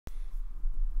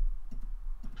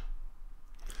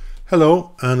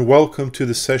Hello and welcome to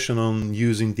the session on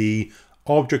using the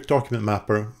Object Document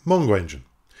Mapper MongoEngine.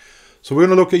 So we're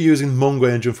going to look at using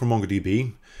MongoEngine for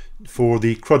MongoDB for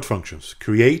the CRUD functions,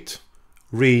 create,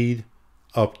 read,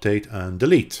 update and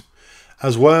delete,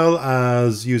 as well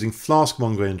as using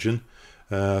Flask-MongoEngine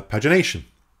Pagination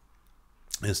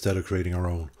instead of creating our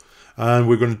own. And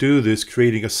we're going to do this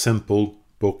creating a simple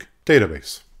book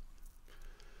database.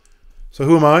 So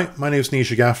who am I? My name is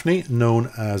Nisha Gaffney,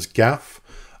 known as Gaff.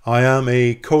 I am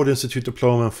a Code Institute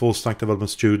Diploma and Full Stack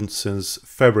Development student since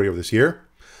February of this year.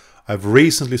 I've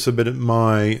recently submitted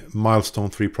my Milestone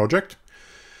 3 project,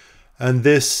 and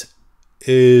this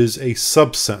is a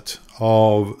subset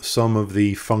of some of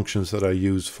the functions that I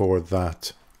use for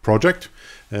that project,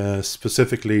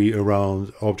 specifically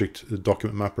around Object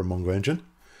Document Mapper MongoEngine.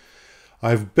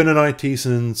 I've been in IT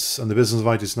and the business of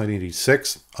IT since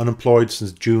 1986, unemployed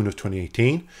since June of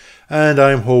 2018, and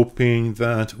I'm hoping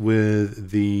that with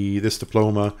this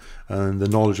diploma and the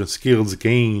knowledge and skills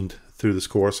gained through this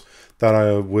course, that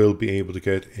I will be able to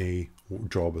get a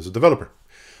job as a developer.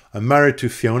 I'm married to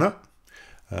Fiona.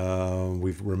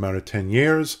 We're married 10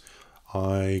 years.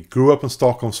 I grew up in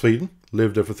Stockholm, Sweden,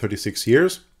 lived there for 36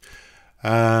 years,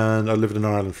 and I lived in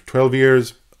Ireland for 12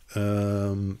 years.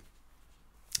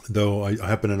 Though I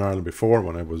have been in Ireland before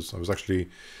when I was actually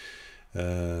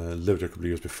lived there a couple of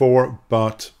years before,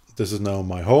 but this is now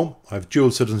my home. I have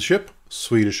dual citizenship,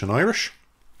 Swedish and Irish,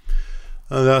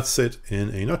 and that's it in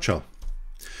a nutshell.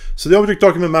 So the Object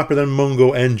Document Mapper, then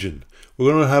MongoEngine.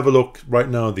 We're going to have a look right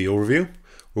now at the overview.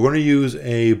 We're going to use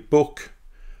a book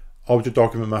Object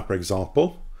Document Mapper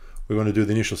example. We're going to do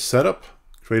the initial setup,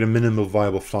 create a minimal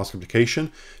viable Flask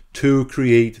application to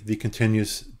create the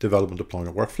continuous development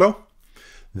deployment workflow.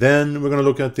 Then we're going to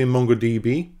look at the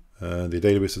MongoDB, the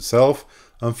database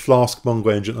itself, and Flask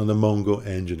MongoEngine and the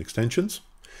MongoEngine extensions.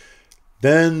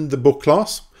 Then the book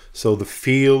class, so the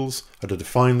fields, how to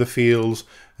define the fields,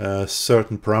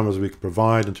 certain parameters we can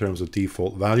provide in terms of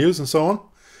default values and so on.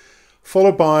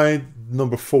 Followed by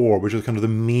number 4, which is kind of the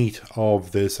meat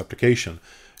of this application,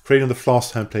 creating the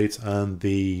Flask templates and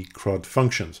the CRUD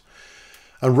functions.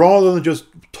 And rather than just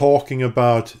talking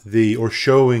about or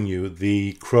showing you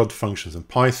the CRUD functions in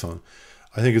Python,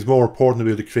 I think it's more important to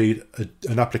be able to create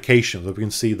an application that we can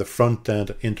see the front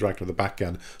end interact with the back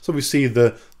end, so we see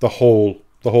the whole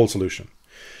solution.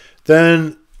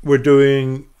 Then we're just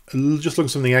looking at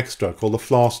something extra called the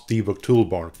Flask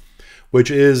DebugToolbar,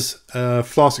 which is a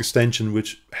Flask extension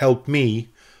which helped me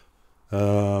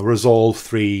resolve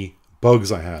 3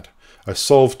 bugs I had. I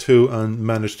solved 2 and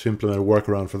managed to implement a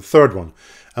workaround for the 3rd one.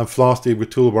 And Flask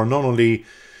DebugToolbar not only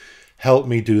helped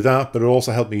me do that, but it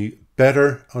also helped me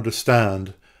better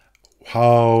understand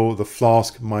how the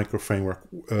Flask micro framework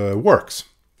works.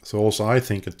 So also, I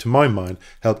think, to my mind,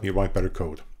 helped me write better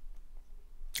code.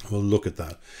 We'll look at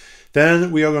that.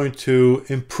 Then we are going to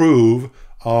improve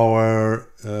our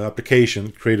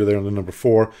application created there on the number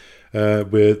 4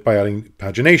 by adding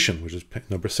pagination, which is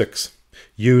number 6,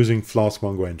 using Flask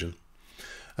MongoEngine.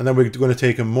 And then we're going to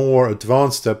take a more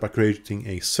advanced step by creating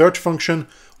a search function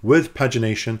with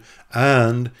pagination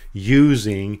and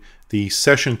using the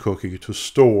session cookie to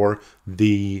store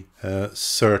the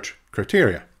search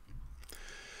criteria.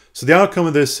 So the outcome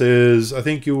of this is, I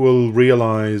think you will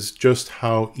realize just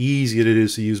how easy it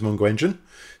is to use MongoEngine,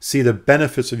 see the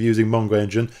benefits of using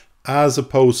MongoEngine as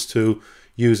opposed to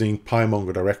using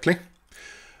PyMongo directly.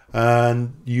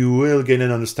 And you will gain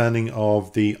an understanding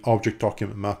of the Object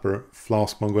Document Mapper,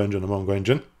 Flask MongoEngine and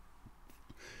MongoEngine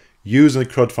using the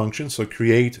CRUD function, so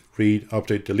create, read,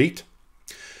 update, delete.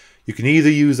 You can either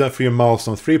use that for your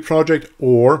Milestone 3 project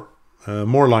or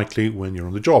more likely when you're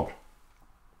on the job.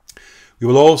 We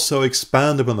will also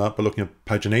expand upon that by looking at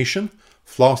pagination,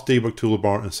 Flask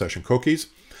DebugToolbar and session cookies,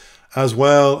 as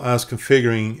well as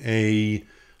configuring a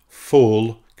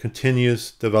full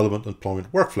continuous development and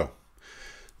deployment workflow.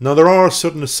 Now, there are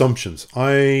certain assumptions.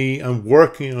 I am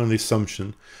working on the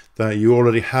assumption that you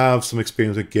already have some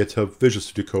experience with GitHub, Visual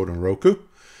Studio Code, and Heroku,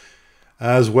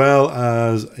 as well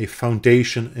as a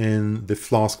foundation in the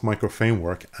Flask micro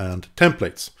framework and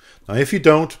templates. Now, if you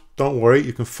don't worry,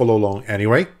 you can follow along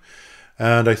anyway.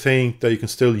 And I think that you can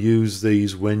still use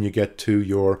these when you get to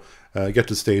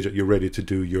the stage that you're ready to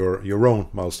do your own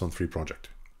Milestone 3 project.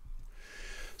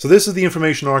 So this is the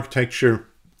information architecture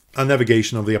and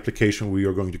navigation of the application we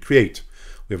are going to create.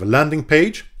 We have a landing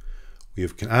page, we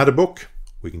can add a book,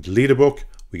 we can delete a book,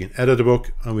 we can edit a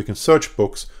book, and we can search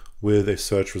books with a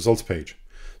search results page.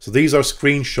 So these are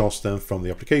screenshots then from the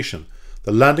application.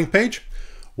 The landing page,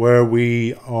 where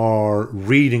we are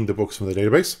reading the books from the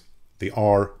database, the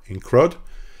R in CRUD,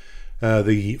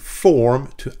 the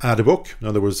form to add a book, in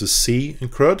other words the C in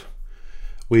CRUD,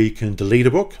 We can delete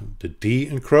a book, the D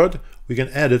in CRUD. We can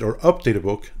edit or update a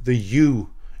book, the U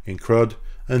in CRUD,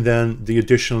 and then the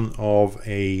addition of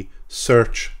a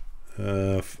search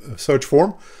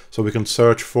form. So we can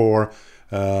search for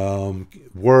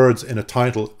words in a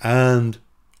title and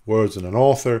words in an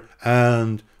author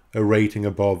and a rating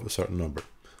above a certain number.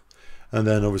 And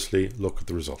then obviously look at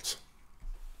the results.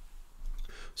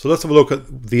 So let's have a look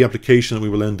at the application that we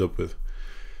will end up with.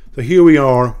 So here we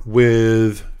are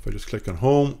with, if I just click on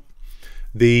home,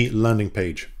 the landing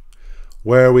page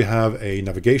where we have a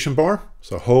navigation bar.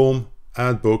 So home,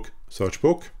 add book, search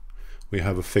book. We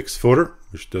have a fixed footer,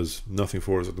 which does nothing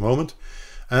for us at the moment.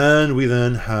 And we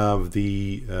then have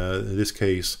the, in this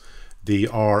case, the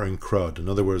R in CRUD. In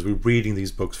other words, we're reading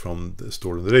these books from the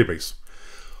stored in the database.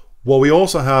 What we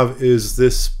also have is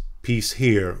this piece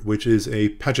here, which is a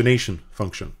pagination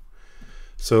function.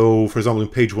 So for example, in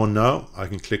page 1 now, I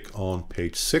can click on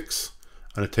page 6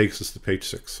 and it takes us to page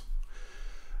 6.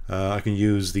 I can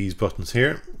use these buttons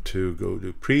here to go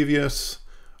to previous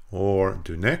or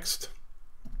do next.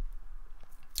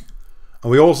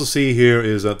 And we also see here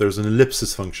is that there's an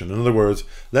ellipsis function. In other words,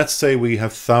 let's say we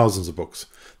have thousands of books.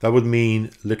 That would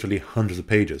mean literally hundreds of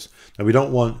pages. Now we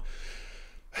don't want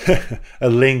a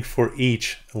link for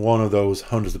each one of those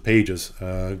hundreds of pages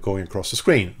going across the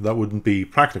screen. That wouldn't be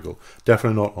practical,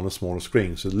 definitely not on a smaller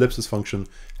screen. So the ellipsis function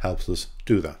helps us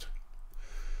do that.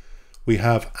 We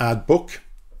have add book,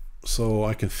 so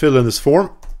I can fill in this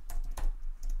form,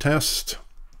 test,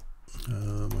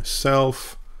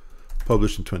 myself,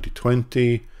 published in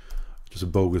 2020, just a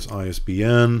bogus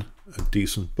ISBN, a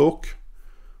decent book,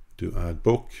 do add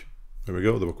book, there we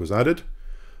go, the book was added.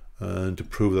 And to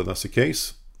prove that that's the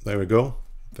case, there we go,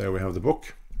 there we have the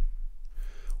book.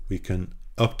 We can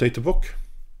update the book.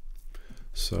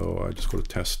 So I just go to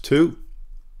test 2,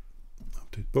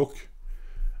 update book,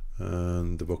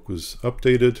 and the book was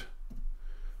updated.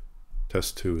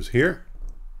 Test 2 is here.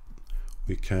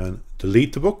 We can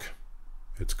delete the book,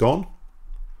 it's gone.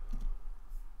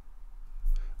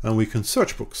 And we can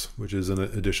search books, which is an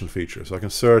additional feature. So I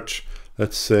can search,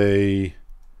 let's say,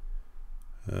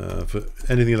 for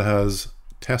anything that has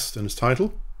test in its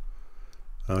title.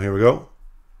 Here we go.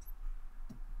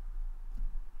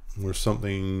 Or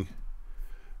something,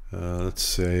 let's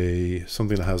say,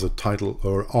 something that has a title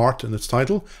or art in its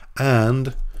title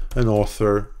and an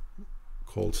author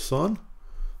called Sun.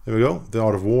 There we go, The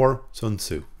Art of War, Sun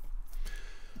Tzu.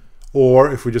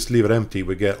 Or if we just leave it empty,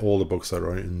 we get all the books that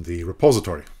are in the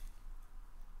repository.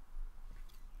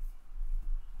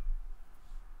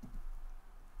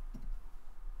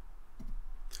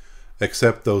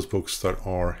 Except those books that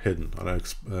are hidden,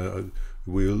 and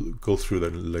we'll go through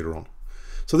that later on.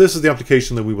 So this is the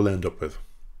application that we will end up with.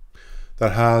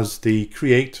 That has the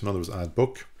create, in other words, add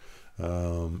book,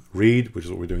 read, which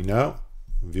is what we're doing now,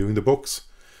 viewing the books,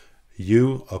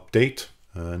 you, update,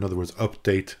 in other words,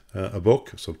 update a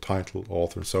book, so title,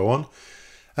 author, and so on,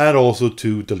 and also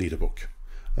to delete a book.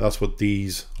 And that's what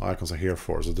these icons are here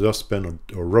for. So the dustbin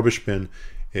or rubbish bin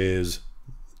is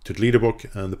to delete a book,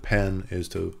 and the pen is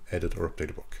to edit or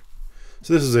update a book.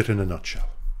 So this is it in a nutshell.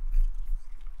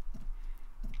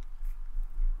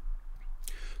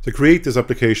 To create this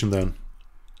application then,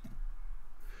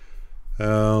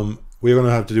 we're going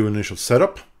to have to do an initial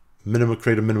setup,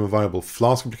 create a minimum viable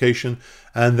Flask application,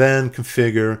 and then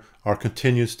configure our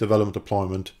continuous development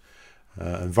deployment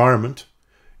environment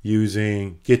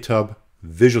using GitHub,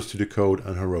 Visual Studio Code,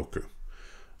 and Heroku.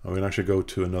 I'm going to actually go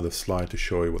to another slide to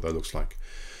show you what that looks like.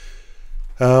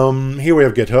 Here we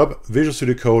have GitHub, Visual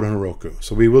Studio Code, and Heroku.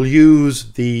 So we will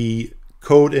use the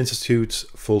Code Institute's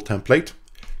full template,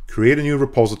 create a new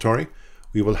repository.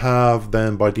 We will have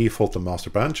then by default the master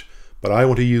branch, but I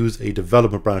want to use a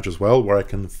development branch as well where I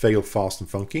can fail fast and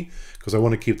funky because I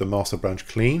want to keep the master branch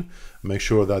clean and make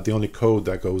sure that the only code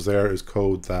that goes there is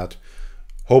code that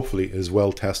hopefully is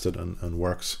well tested and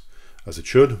works as it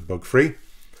should, bug-free.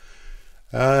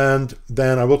 And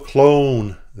then I will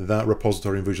clone that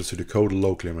repository in Visual Studio Code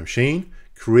locally on my machine,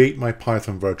 create my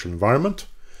Python virtual environment,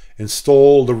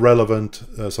 install the relevant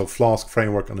so Flask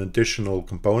framework and additional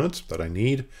components that I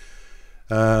need,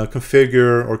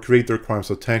 configure or create the requirements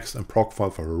of text and proc file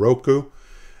for Heroku,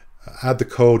 add the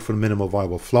code for the minimal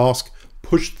viable Flask,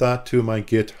 push that to my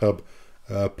GitHub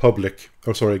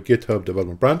GitHub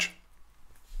development branch,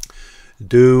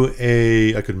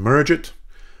 I could merge it,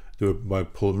 do it by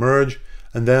pull merge,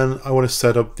 and then I want to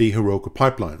set up the Heroku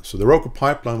pipeline. So the Heroku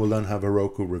pipeline will then have a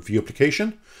Heroku review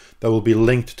application that will be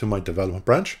linked to my development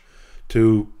branch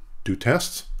to do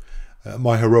tests.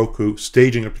 My Heroku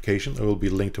staging application that will be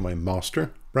linked to my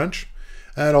master branch,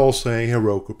 and also a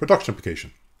Heroku production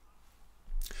application.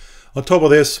 On top of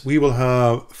this, we will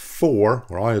have four,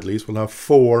 or I at least will have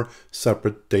four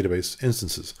separate database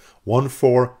instances. One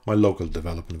for my local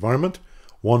development environment,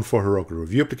 one for Heroku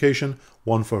review application,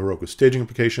 one for Heroku staging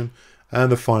application,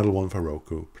 and the final one for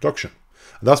Heroku production.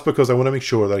 And that's because I want to make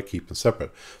sure that I keep them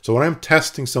separate. So when I'm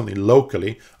testing something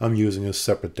locally, I'm using a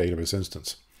separate database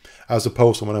instance, as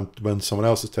opposed to when someone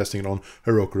else is testing it on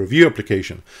Heroku review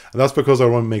application. And that's because I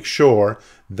want to make sure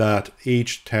that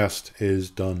each test is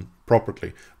done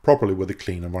properly with a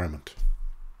clean environment.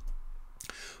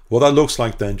 What that looks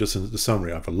like then, just in the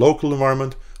summary, I have a local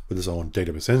environment with its own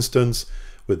database instance,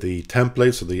 with the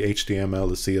templates, so the HTML,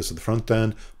 the CS at the front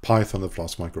end, Python, the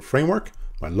Flask micro framework,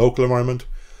 my local environment.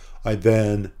 I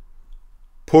then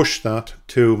push that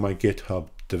to my GitHub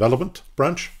development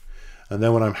branch. And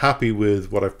then when I'm happy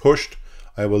with what I've pushed,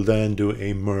 I will then do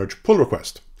a merge pull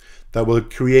request that will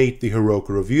create the Heroku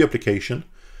review application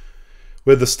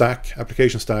with the stack,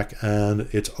 application stack, and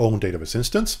its own database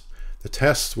instance. The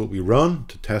tests will be run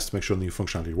to test to make sure the new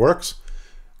functionality works.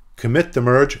 Commit the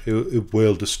merge, it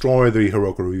will destroy the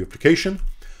Heroku review application,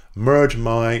 merge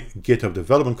my GitHub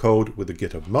development code with the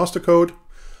GitHub master code,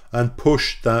 and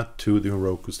push that to the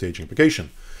Heroku staging application,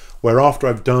 where after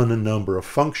I've done a number of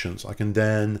functions, I can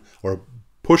then, or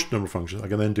pushed a number of functions, I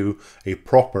can then do a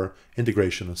proper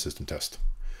integration and system test.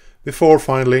 Before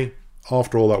finally,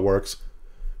 after all that works,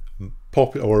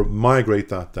 migrate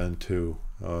that then to,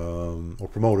 or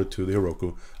promote it to the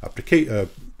Heroku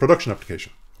production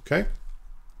application, okay?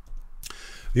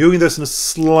 Viewing this in a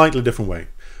slightly different way.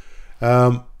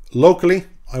 Locally,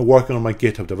 I work on my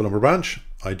GitHub developer branch.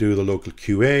 I do the local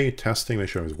QA testing, make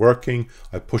sure it's working.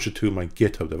 I push it to my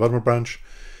GitHub development branch.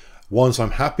 Once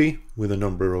I'm happy with a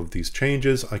number of these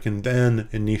changes, I can then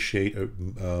initiate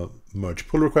a merge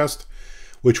pull request,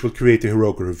 which will create the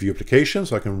Heroku review application,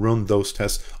 so I can run those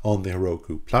tests on the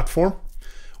Heroku platform.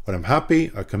 When I'm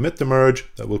happy, I commit the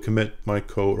merge that will commit my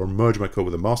code or merge my code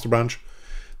with the master branch.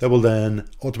 That will then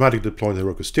automatically deploy the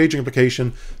Heroku staging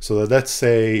application. So that, let's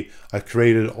say I've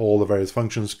created all the various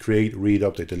functions, create, read,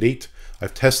 update, delete.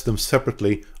 I've tested them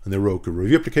separately in the Heroku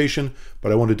review application,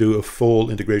 but I want to do a full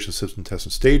integration system test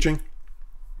and staging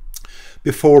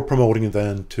before promoting it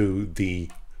then to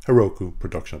the Heroku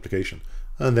production application.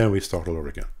 And then we start all over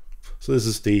again. So this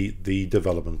is the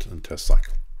development and test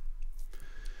cycle.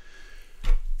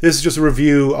 This is just a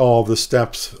review of the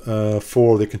steps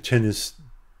for the continuous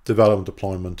development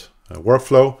deployment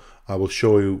workflow. I will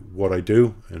show you what I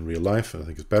do in real life. I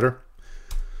think it's better.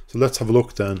 So let's have a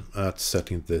look then at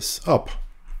setting this up.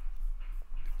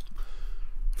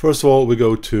 First of all, we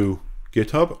go to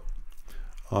GitHub.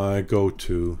 I go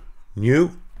to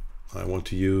New. I want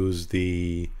to use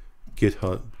the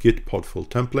Git pod full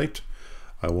template.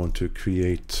 I want to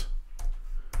create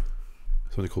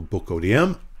something called book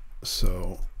ODM.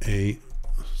 So a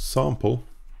sample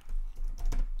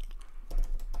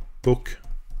book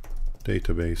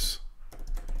database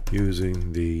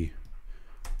using the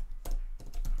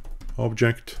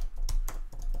object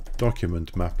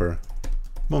document mapper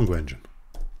MongoEngine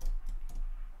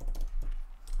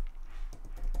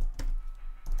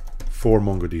for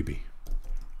MongoDB.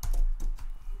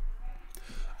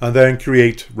 And then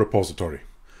create repository.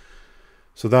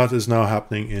 So that is now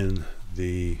happening in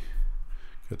the,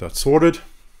 get that sorted.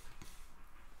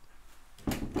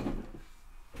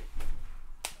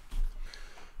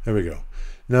 There we go.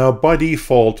 Now by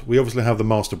default, we obviously have the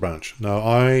master branch. Now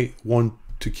I want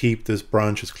to keep this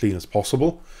branch as clean as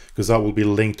possible because that will be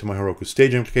linked to my Heroku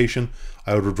staging application.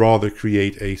 I would rather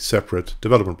create a separate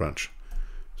development branch.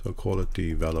 So I'll call it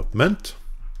development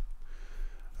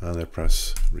and I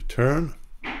press return.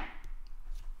 So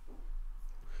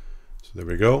there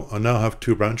we go. I now have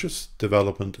two branches,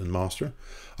 development and master.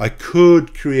 I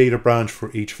could create a branch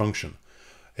for each function,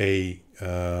 a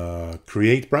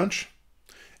create branch,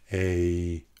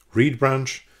 a read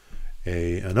branch,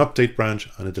 an update branch,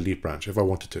 and a delete branch if I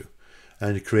wanted to,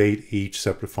 and create each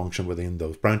separate function within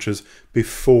those branches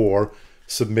before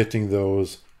submitting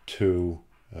those to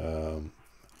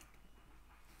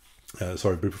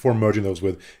before merging those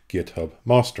with GitHub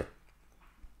master.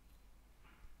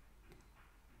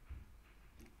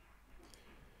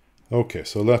 Okay,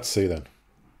 so let's see then.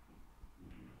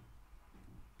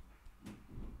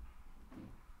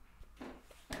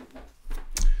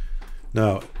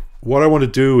 Now, what I want to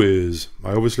do is,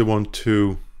 I obviously want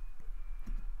to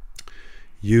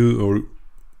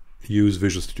use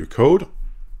Visual Studio Code.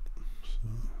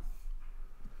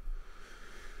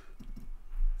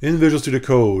 In Visual Studio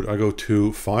Code, I go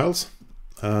to Files,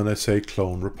 and I say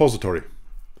Clone Repository.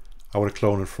 I want to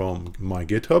clone it from my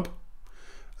GitHub,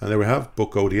 and there we have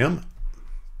Book ODM.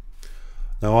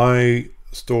 Now I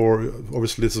store,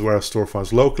 obviously this is where I store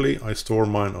files locally. I store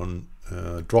mine on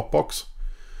Dropbox,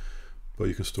 but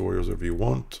you can store yours wherever you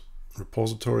want.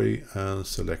 Repository and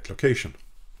select location.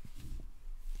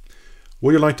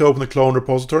 Would you like to open the clone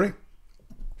repository?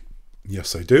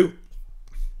 Yes, I do.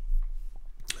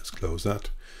 Let's close that.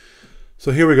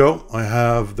 So here we go. I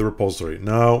have the repository.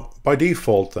 Now, by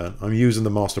default then, I'm using the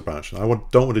master branch. I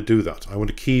don't want to do that. I want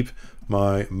to keep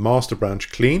my master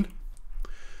branch clean.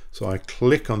 So I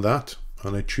click on that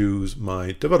and I choose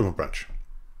my development branch.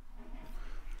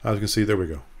 As you can see, there we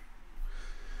go.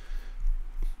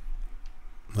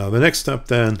 Now the next step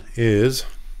then is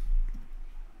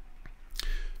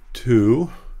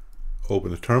to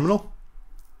open the terminal.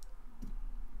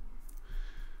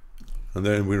 And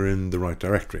then we're in the right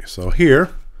directory. So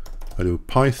here I do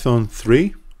Python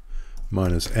 3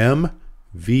 minus m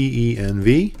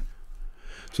venv.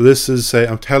 So this is say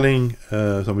I'm telling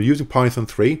so I'm using Python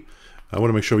 3. I want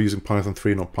to make sure we're using Python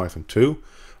 3, not Python 2.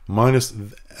 Minus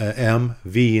m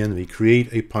venv, create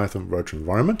a Python virtual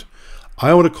environment.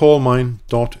 I want to call mine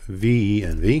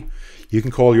 .venv. You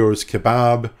can call yours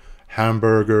kebab,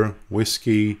 hamburger,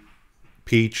 whiskey,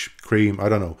 peach, cream. I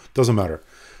don't know. Doesn't matter.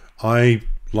 I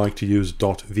like to use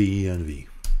 .venv.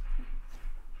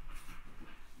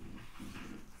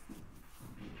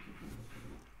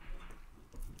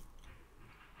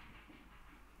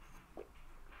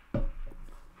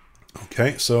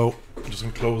 Okay, so I'm just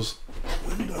going to close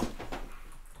the window.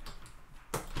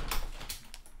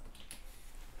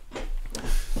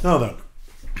 Now then,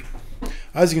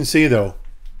 as you can see though,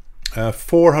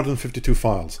 452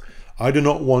 files. I do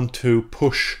not want to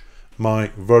push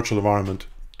my virtual environment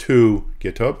to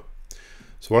GitHub.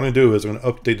 So what I'm going to do is I'm going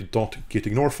to update the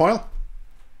 .gitignore file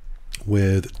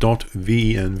with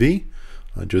 .venv.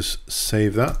 I just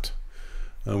save that.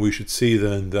 And we should see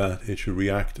then that it should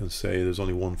react and say there's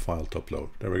only one file to upload.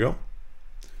 There we go.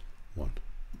 One.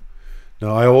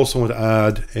 Now I also want to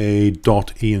add a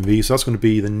 .env. So that's going to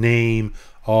be the name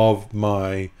of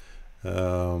my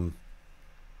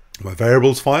my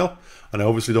variables file. And I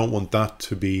obviously don't want that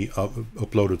to be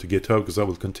uploaded to GitHub because that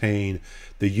will contain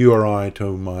the URI to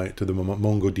the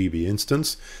MongoDB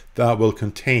instance. That will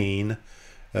contain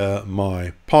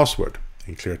my password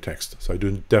in clear text. So I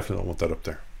do definitely don't want that up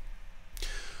there.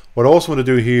 What I also want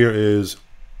to do here is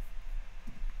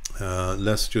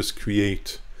let's just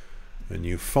create a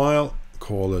new file,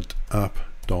 call it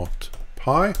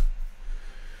app.py.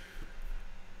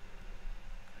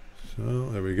 So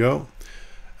there we go.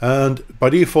 And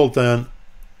by default then,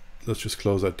 let's just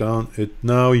close that down. It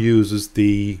now uses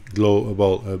the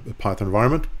global Python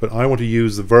environment, but I want to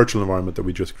use the virtual environment that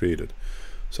we just created.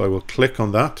 So I will click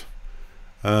on that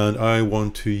and I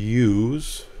want to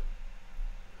use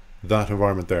that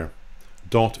environment there,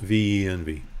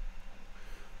 .venv.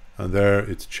 And there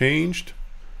it's changed.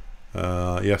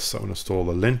 Yes, I'm going to install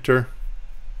a linter.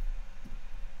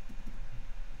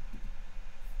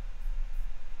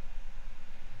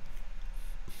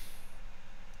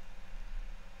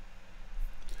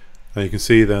 And you can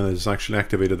see then it's actually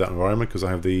activated that environment because I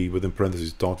have the within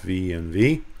parentheses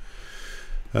 .venv.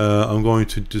 I'm going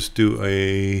to just do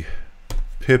a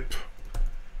pip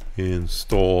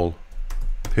install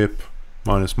pip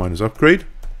 -- upgrade.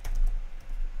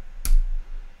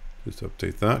 Just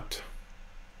update that.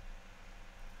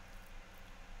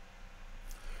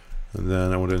 And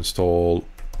then I want to install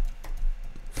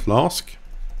Flask.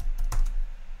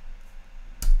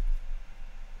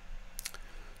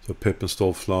 So pip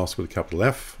install Flask with a capital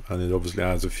F, and it obviously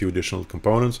adds a few additional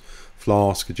components.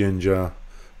 Flask, Jinja,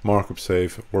 markup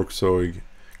safe, workzeug,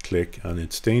 click, and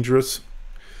it's dangerous.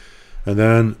 And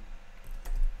then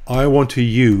I want to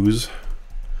use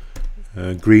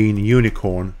Green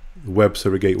Unicorn web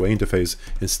server gateway interface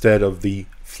instead of the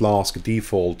Flask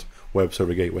default web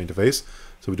server gateway interface.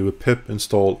 So we do a pip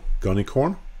install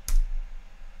Gunicorn.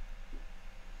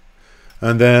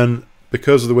 And then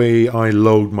because of the way I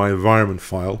load my environment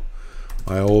file,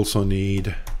 I also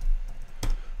need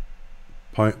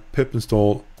pip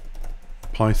install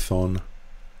python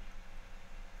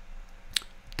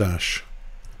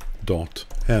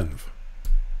 -env.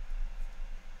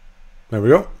 There we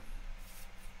go.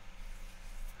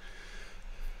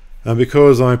 And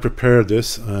because I prepared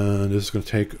this, and this is going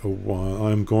to take a while,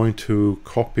 I'm going to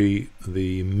copy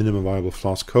the minimum viable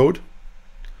Flask code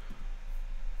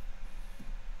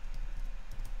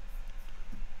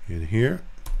in here.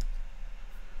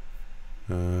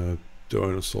 Do I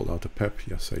install out the pep?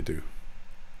 Yes, I do.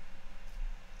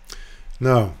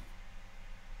 Now,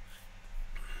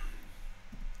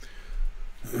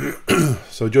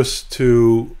 so just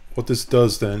to, what this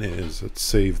does then is, let's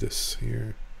save this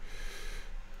here.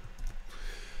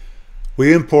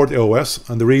 We import the OS,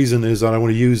 and the reason is that I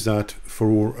want to use that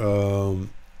for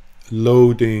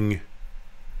loading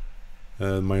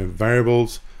my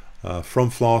variables from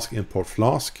Flask, import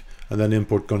Flask, and then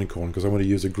import Gunicorn, because I want to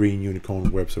use a green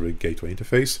unicorn web server gateway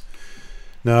interface.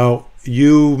 Now,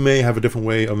 you may have a different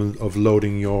way of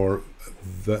loading your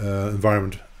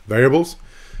environment variables.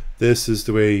 This is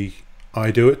the way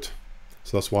I do it.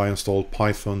 So that's why I installed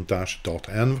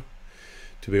python-.env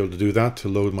to be able to do that, to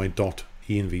load my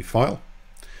 .env file.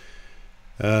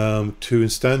 To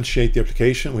instantiate the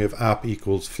application, we have app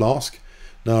equals Flask.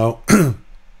 Now,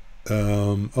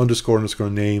 underscore underscore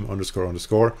name underscore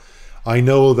underscore. I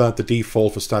know that the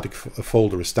default for static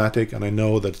folder is static, and I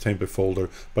know that the template folder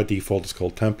by default is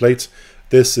called templates.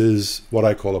 This is what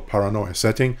I call a paranoia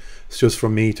setting. It's just for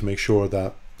me to make sure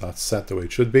that that's set the way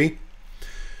it should be.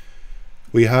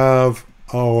 We have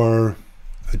our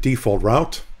default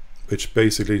route, which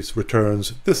basically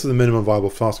returns, this is the minimum viable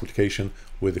Flask application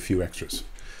with a few extras.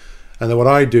 And then what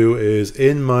I do is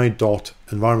in my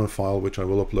 .environment file, which I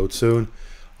will upload soon,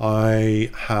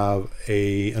 I have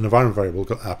an environment variable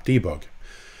called app debug.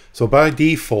 So by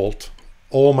default,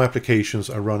 all my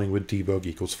applications are running with debug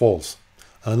equals false,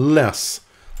 unless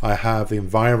I have the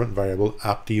environment variable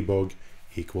app debug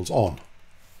equals on.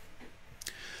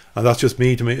 And that's just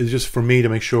me it's just for me to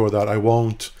make sure that I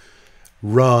won't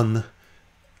run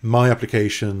my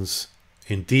applications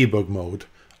in debug mode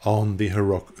on the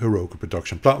Heroku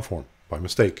production platform by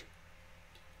mistake.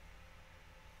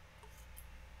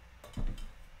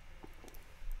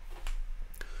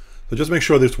 So just make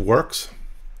sure this works.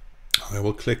 I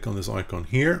will click on this icon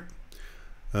here,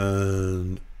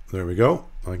 and there we go.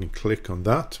 I can click on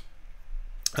that,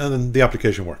 and then the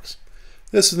application works.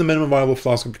 This is the minimum viable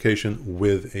Flask application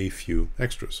with a few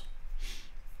extras,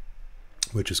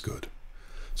 which is good.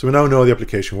 So we now know the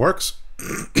application works.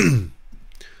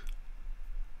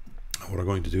 What I'm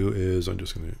going to do is I'm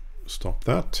just going to stop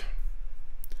that.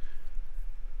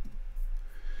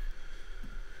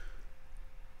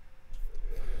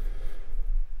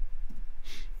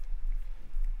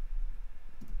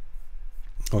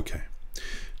 Okay,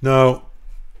 now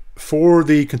for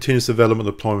the continuous development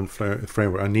deployment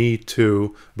framework, I need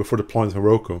to, before deploying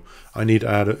Heroku, I need to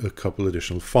add a couple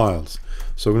additional files.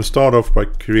 So we're going to start off by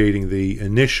creating the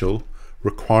initial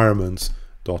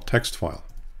requirements.txt file.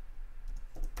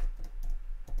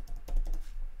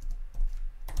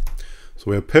 So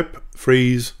we have pip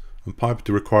freeze and pipe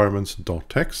to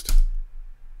requirements.txt,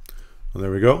 and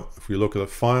there we go. If we look at the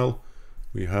file,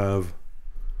 we have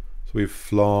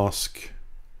Flask.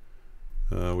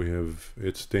 We have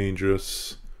It's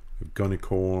Dangerous, we have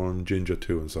Gunicorn, Ginger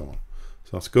 2, and so on.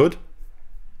 So that's good.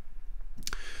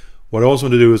 What I also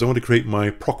want to do is I want to create my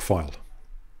proc file.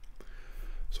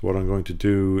 So what I'm going to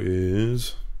do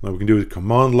is, now we can do it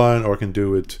command line, or I can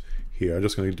do it here. I'm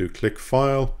just going to do click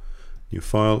file, new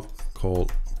file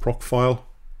called proc file,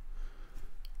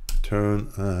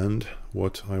 return, and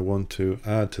what I want to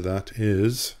add to that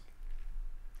is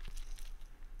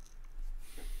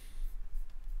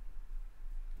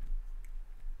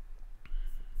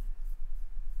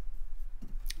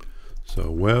so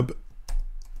web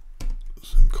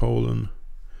semicolon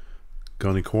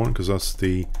Gunicorn, because that's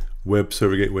the web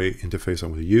server gateway interface I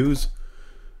want to use,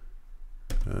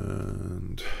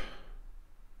 and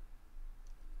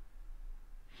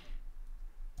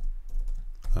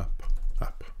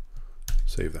app,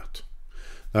 save that.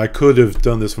 Now I could have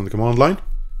done this from the command line,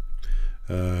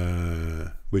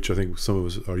 which I think some of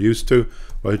us are used to,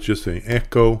 but it's just saying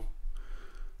echo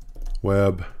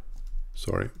web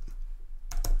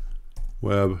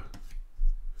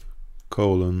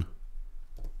colon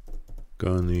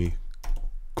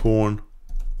Gunicorn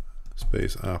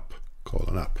space app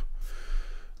colon app.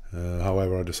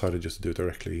 However, I decided just to do it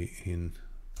directly in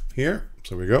here.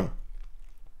 So we go.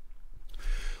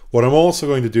 What I'm also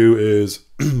going to do is,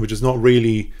 which is not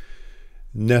really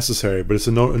necessary, but it's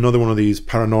another one of these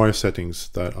paranoia settings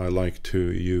that I like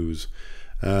to use,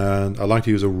 and I like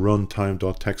to use a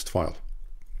runtime.txt file.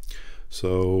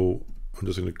 So I'm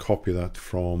just going to copy that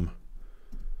from,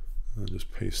 I'll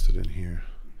just paste it in here.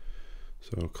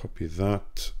 So I'll copy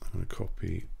that, I'm going to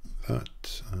copy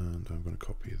that, and I'm going to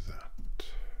copy that.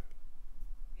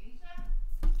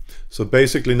 So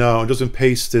basically now I'm just going to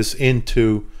paste this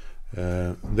into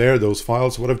those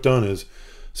files. So what I've done is,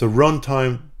 so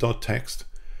runtime.txt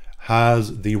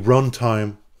has the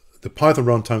runtime, the Python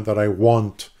runtime that I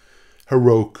want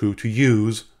Heroku to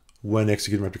use when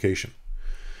executing my application.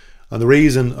 And the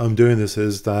reason I'm doing this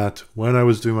is that when I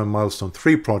was doing my milestone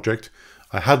 3 project,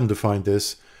 I hadn't defined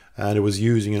this, and it was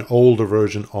using an older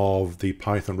version of the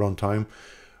Python runtime,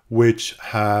 which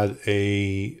had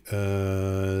a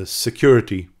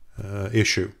security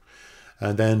issue.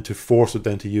 And then to force it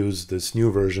then to use this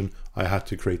new version, I had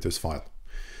to create this file.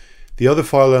 The other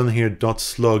file down here,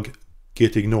 .slug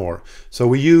gitignore. So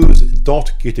we use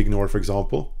 .gitignore, for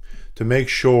example, to make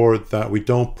sure that we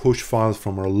don't push files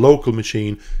from our local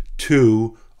machine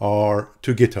to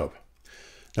GitHub.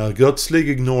 Now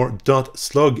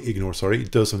 .slug ignore, sorry,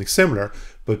 it does something similar,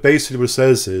 but basically what it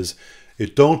says is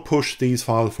it don't push these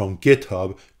files from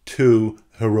GitHub to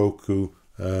Heroku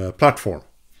platform.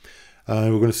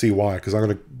 And we're going to see why, because I'm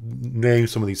going to name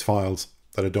some of these files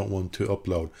that I don't want to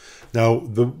upload. Now,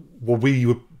 what we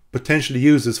would potentially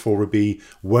use this for would be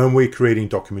when we're creating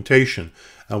documentation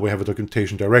and we have a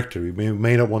documentation directory. We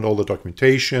may not want all the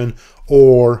documentation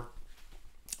or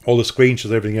all the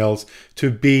screenshots, everything else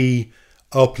to be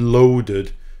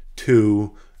uploaded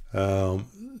to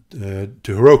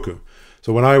Heroku.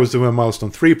 So when I was doing a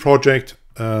Milestone 3 project,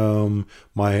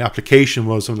 my application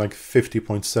was something like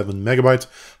 50.7 megabytes.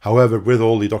 However, with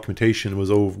all the documentation, it was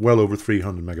well over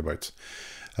 300 megabytes,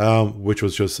 which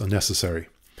was just unnecessary.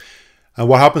 And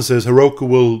what happens is Heroku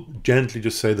will gently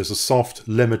just say there's a soft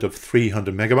limit of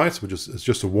 300 megabytes, which is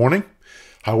just a warning.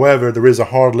 However, there is a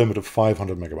hard limit of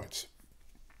 500 megabytes.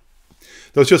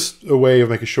 That's just a way of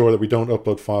making sure that we don't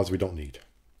upload files we don't need.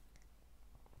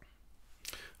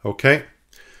 Okay.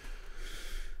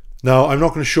 Now, I'm not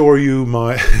going to show you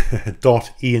my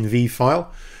 .env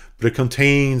file, but it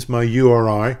contains my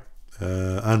URI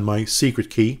and my secret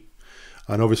key.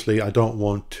 And obviously, I don't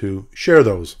want to share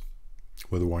those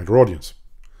with a wider audience.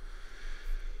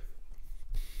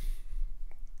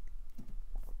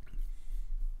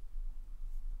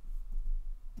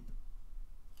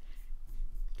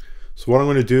 So what I'm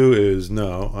going to do is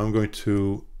now I'm going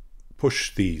to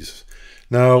push these.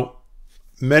 Now,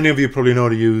 many of you probably know how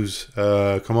to use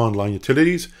command line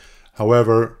utilities.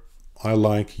 However, I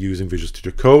like using Visual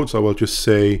Studio Code, so I will just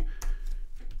say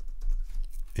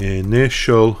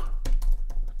initial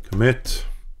commit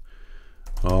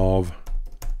of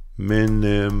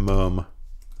minimum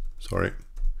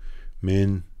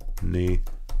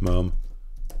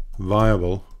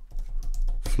viable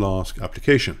Flask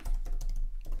application.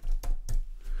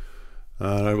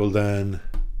 And I will then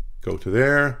go to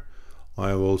there.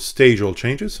 I will stage all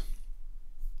changes.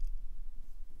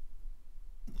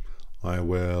 I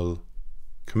will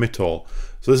commit all.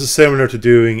 So this is similar to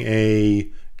doing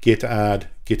a git add,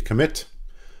 git commit,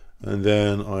 and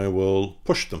then I will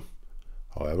push them.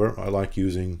 However, I like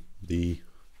using the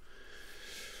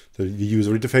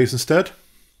user interface instead.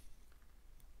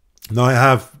 Now I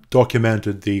have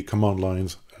documented the command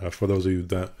lines for those of you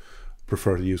that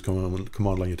prefer to use command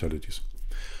line utilities.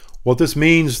 What this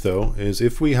means though is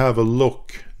if we have a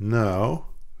look now,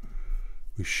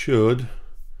 we should,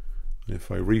 if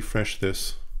I refresh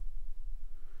this,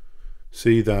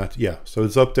 see that, yeah, so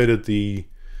it's updated the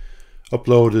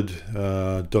uploaded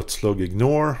 .slug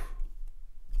ignore.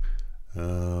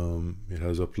 It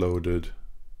has uploaded,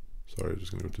 sorry, I'm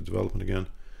just going to go to development again.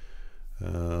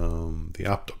 The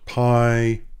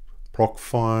app.py, proc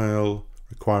file,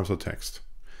 requirements of text,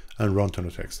 and runtime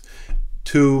of text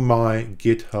to my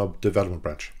GitHub development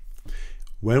branch.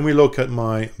 When we look at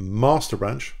my master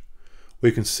branch,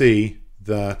 we can see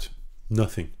that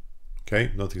nothing,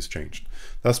 okay, nothing's changed.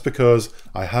 That's because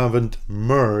I haven't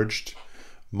merged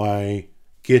my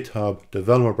GitHub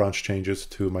development branch changes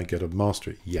to my GitHub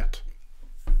master yet.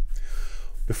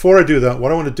 Before I do that,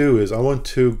 what I want to do is I want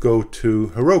to go to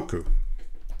Heroku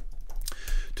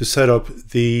to set up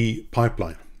the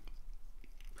pipeline.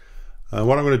 And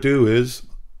what I'm going to do is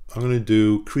I'm going to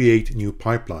do create new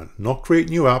pipeline, not create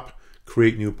new app,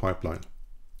 create new pipeline.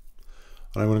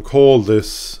 And I'm going to call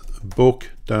this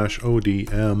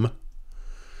book-ODM.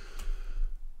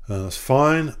 That's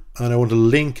fine. And I want to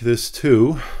link this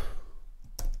to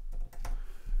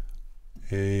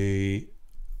a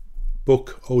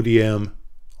book ODM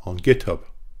on GitHub.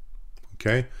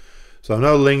 Okay, so I've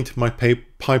now linked my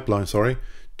pipeline,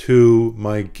 to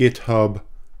my GitHub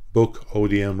book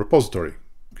ODM repository.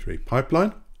 Create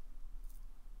pipeline.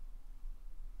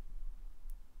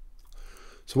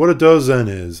 So what it does then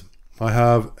is I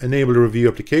have enabled review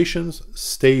applications,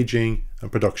 staging,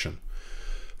 and production.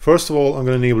 First of all, I'm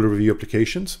going to enable the review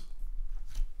applications.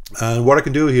 And what I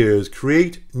can do here is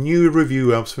create new review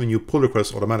apps for new pull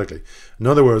requests automatically. In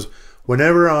other words,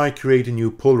 whenever I create a new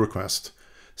pull request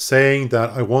saying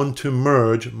that I want to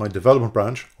merge my development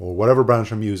branch or whatever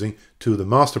branch I'm using to the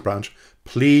master branch,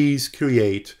 please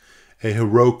create a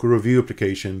Heroku review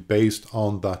application based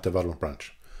on that development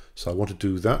branch. So I want to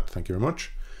do that. Thank you very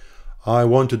much. I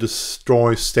want to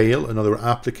destroy stale and other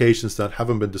applications that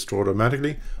haven't been destroyed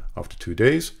automatically. after 2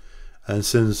 days. And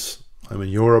since I'm in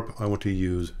Europe, I want to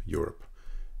use Europe.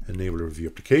 Enable review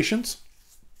applications.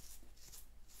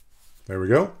 There we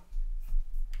go.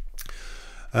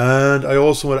 And I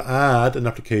also want to add an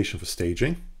application for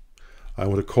staging. I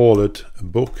want to call it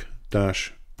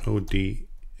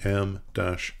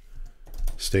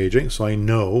book-ODM-staging, so I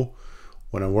know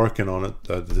when I'm working on it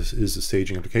that this is a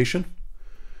staging application.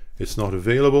 It's not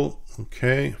available.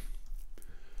 Okay.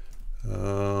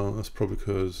 That's probably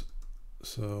because,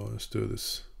 so let's do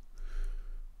this.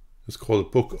 Let's call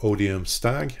it book ODM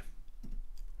stag.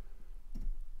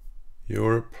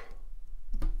 Europe,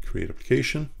 create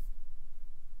application.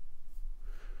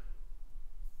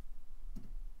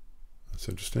 That's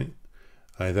interesting.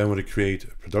 I then want to create a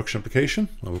production application.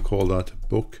 I will call that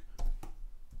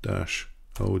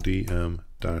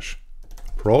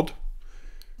book-ODM-prod.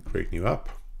 Create new app.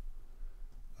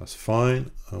 That's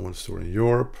fine. I want to store in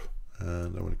Europe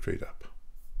and I want to create app.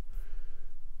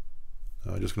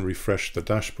 I'm just going to refresh the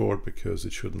dashboard because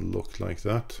it shouldn't look like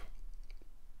that.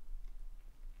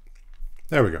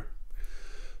 There we go.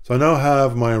 So I now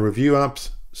have my review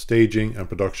apps, staging and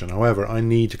production. However, I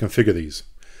need to configure these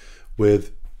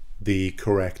with the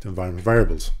correct environment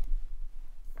variables.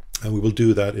 And we will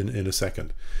do that in a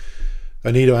second.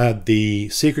 I need to add the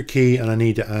secret key and I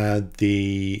need to add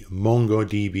the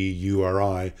MongoDB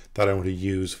URI that I want to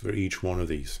use for each one of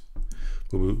these.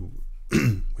 We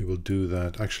will do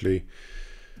that actually.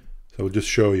 So I'll just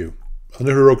show you.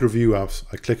 Under Heroku Review Apps,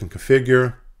 I click on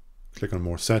Configure, click on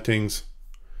More Settings,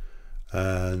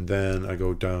 and then I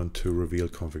go down to Reveal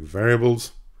Config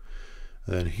Variables.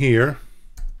 And then here,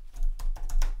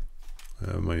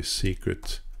 I have my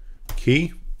secret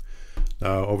key.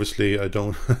 Now, obviously, I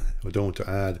don't want to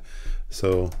add,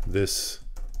 so this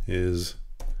is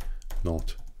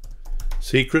not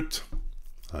secret.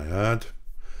 I add.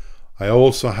 I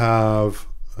also have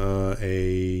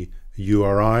a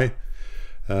URI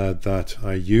that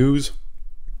I use.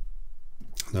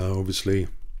 Now, obviously,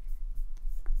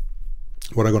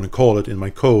 what I'm going to call it in my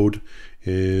code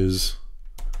is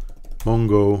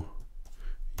Mongo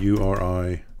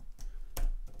URI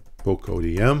book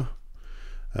ODM,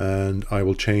 and I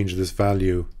will change this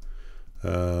value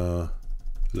a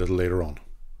little later on.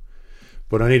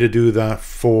 But I need to do that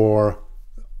for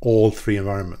all three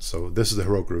environments. So this is the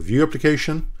Heroku Review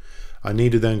application. I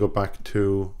need to then go back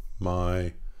to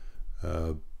my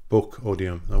book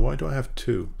ODM. Now, why do I have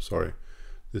two? Sorry,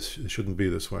 this shouldn't be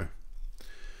this way.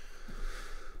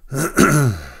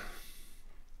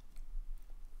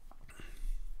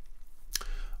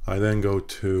 I then go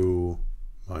to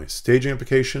my staging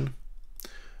application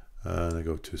and I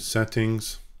go to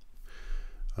settings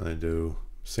and I do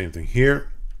same thing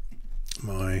here,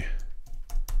 my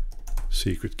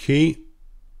secret key.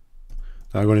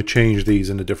 Now I'm going to change these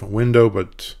in a different window,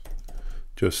 but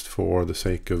just for the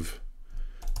sake of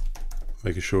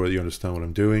making sure that you understand what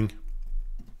I'm doing.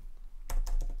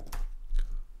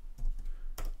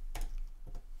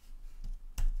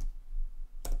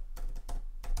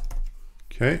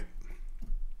 Okay.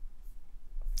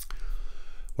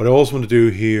 What I also want to do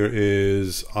here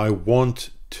is I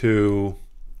want to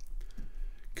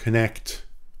connect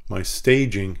my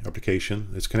staging application.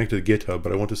 It's connected to GitHub,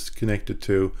 but I want to connect it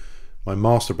to my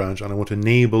master branch and I want to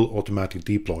enable automatic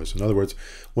deploys. In other words,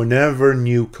 whenever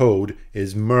new code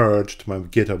is merged to my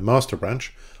GitHub master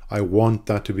branch, I want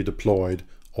that to be deployed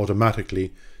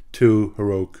automatically to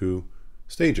Heroku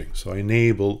staging. So I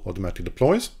enable automatic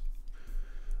deploys.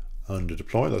 Under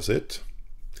deploy, that's it.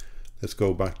 Let's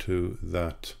go back to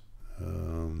that,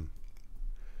 to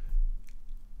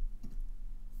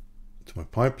my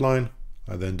pipeline.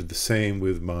 I then did the same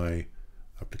with my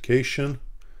application,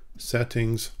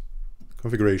 settings,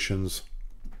 configurations,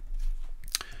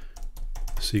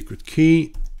 secret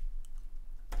key,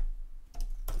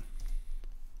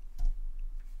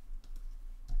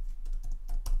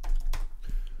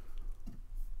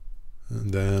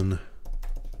 and then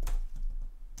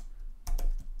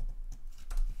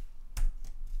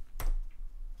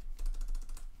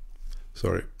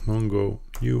sorry, Mongo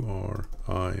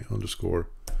URI underscore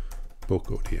book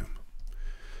ODM.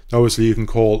 Obviously you can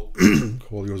call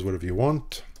yours whatever you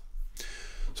want.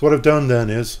 So what I've done then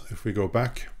is, if we go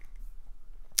back,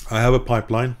 I have a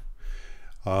pipeline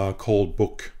called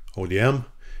book ODM.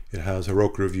 It has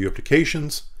Heroku Review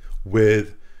applications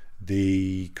with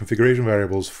the configuration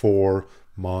variables for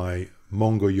my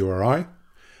Mongo URI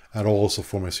and also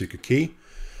for my secret key.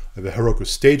 I have a Heroku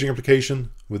staging application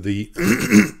with the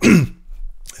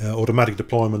automatic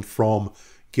deployment from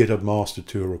GitHub master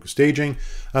to Heroku staging,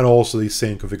 and also the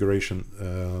same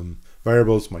configuration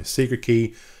variables, my secret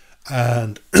key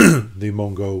and the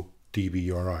Mongo DB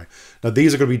URI. Now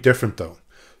these are going to be different though.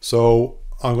 So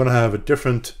I'm going to have a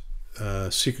different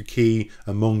secret key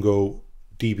and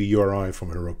MongoDB URI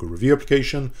from a Heroku review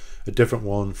application, a different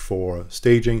one for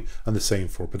staging, and the same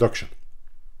for production.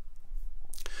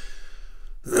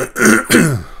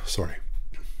 Sorry.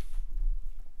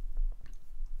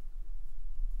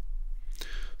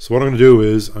 So what I'm going to do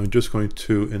is I'm just going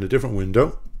to, in a different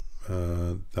window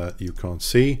that you can't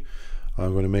see,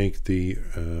 I'm going to make the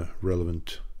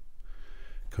relevant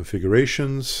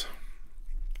configurations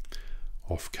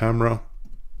off camera.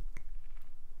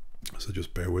 So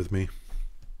just bear with me.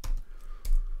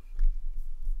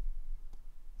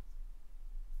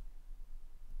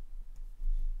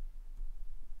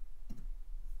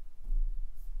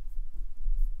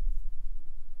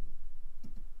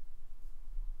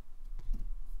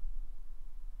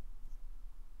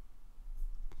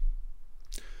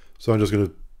 So I'm just going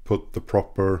to put the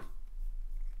proper,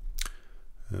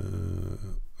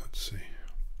 let's see.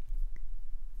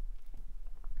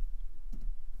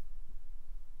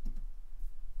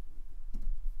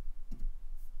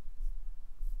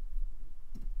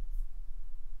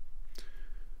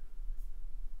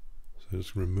 So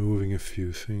just removing a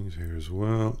few things here as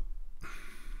well.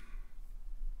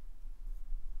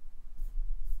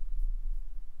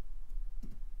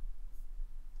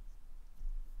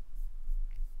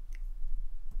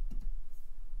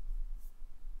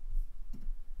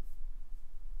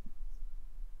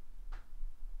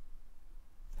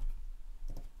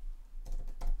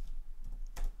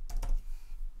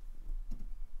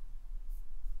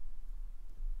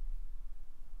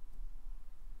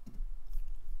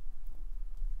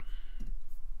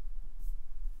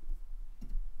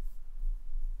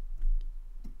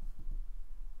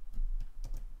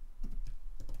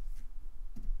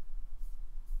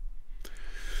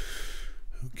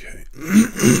 Okay.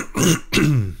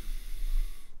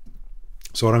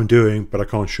 So what I'm doing, but I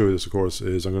can't show you this of course,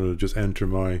 is I'm going to just enter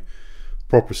my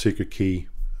proper secret key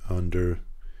under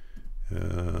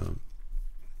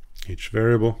each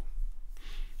variable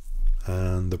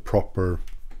and the proper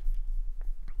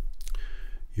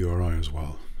URI as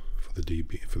well for the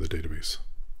DB, for the database.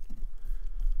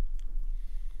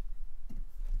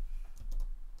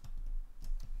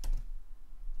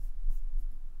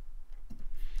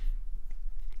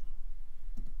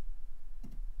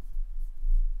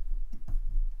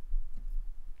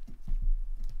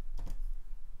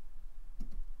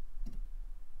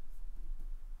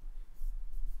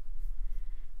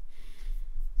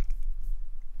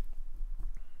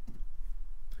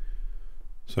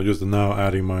 So I'm just now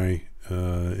adding my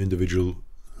individual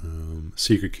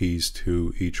secret keys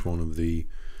to each one of the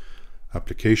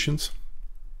applications.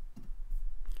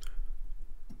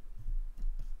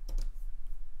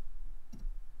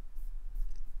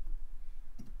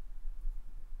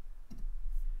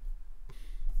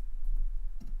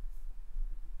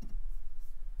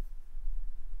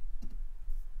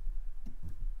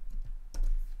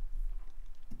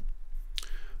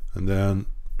 And then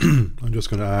I'm just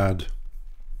going to add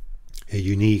a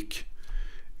unique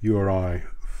URI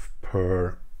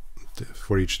for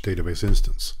each database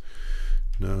instance.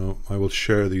 Now I will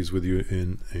share these with you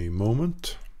in a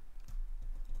moment.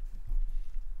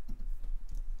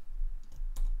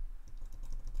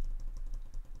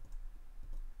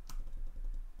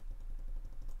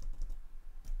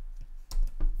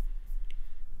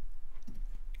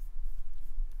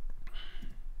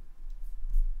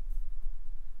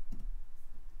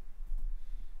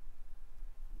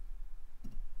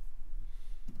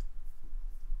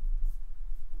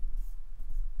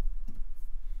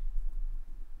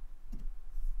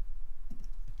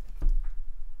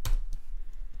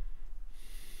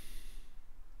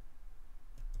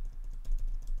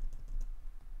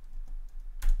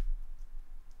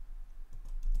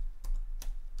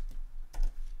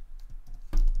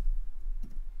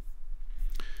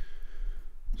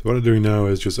 So what I'm doing now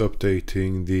is just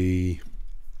updating the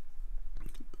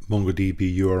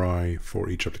MongoDB URI for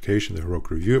each application, the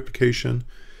Heroku review application,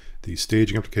 the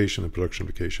staging application, and production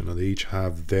application, and they each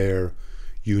have their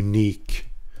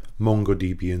unique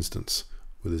MongoDB instance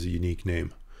with a unique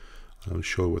name. I'll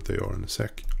show what they are in a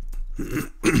sec.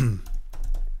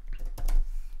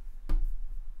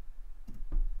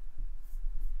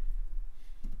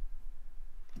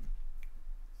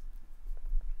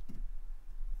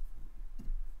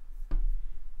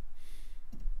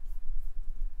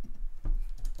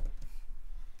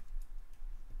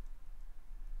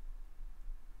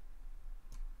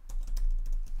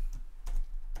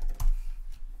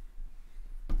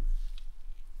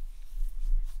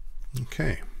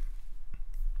 Okay,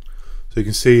 So you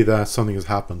can see that something has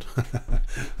happened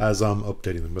as I'm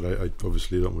updating them, but I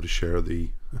obviously don't want to share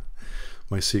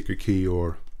my secret key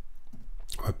or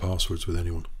my passwords with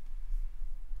anyone.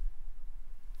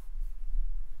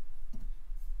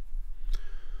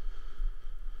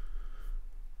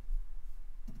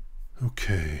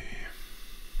 Okay.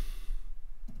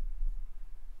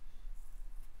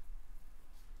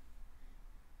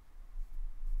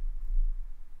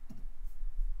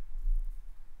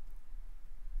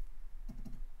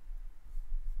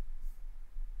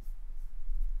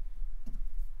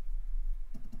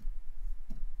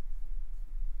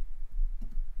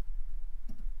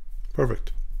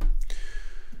 Perfect.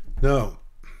 Now,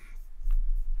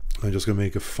 I'm just going to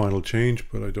make a final change,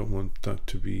 but I don't want that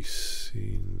to be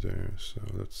seen there. So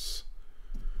let's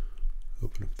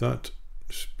open up that.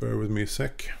 Just bear with me a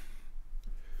sec.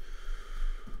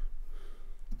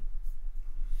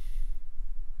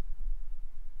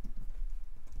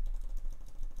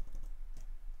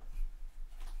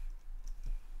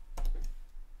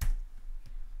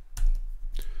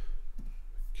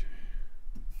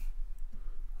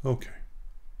 Okay,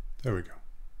 there we go.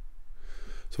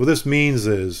 So what this means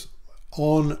is,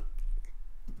 on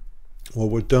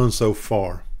what we've done so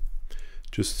far,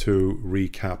 just to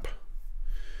recap,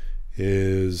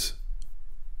 is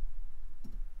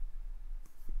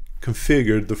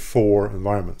configured the 4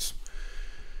 environments.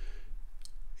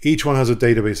 Each one has a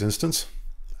database instance,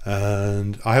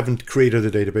 and I haven't created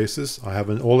the databases.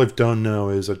 All I've done now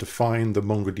is I defined the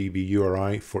MongoDB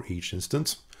URI for each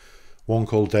instance. One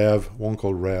called dev, one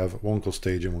called rev, one called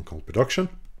staging, one called production.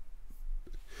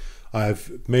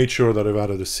 I've made sure that I've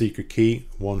added a secret key,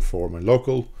 one for my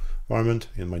local environment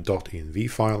in my .env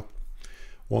file,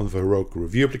 one for Heroku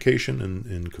review application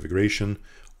in configuration,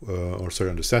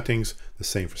 under settings, the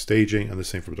same for staging, and the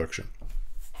same for production.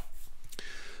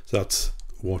 So that's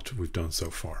what we've done so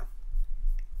far.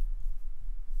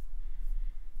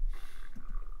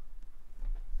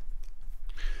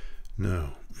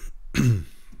 Now,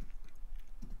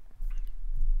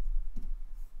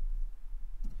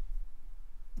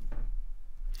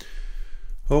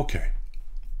 okay,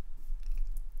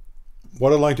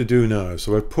 what I'd like to do now,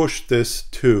 so I pushed this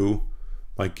to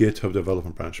my GitHub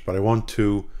development branch, but I want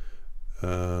to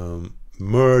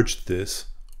merge this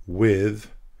with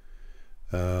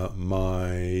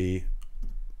my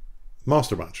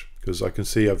master branch, because I can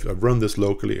see I've run this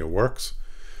locally, it works.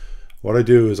 What I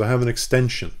do is I have an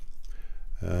extension,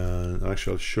 and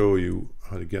actually I'll show you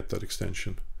how to get that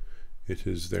extension. It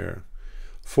is there.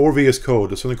 For VS Code,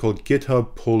 there's something called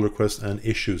GitHub pull request and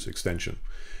issues extension.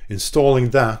 Installing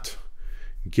that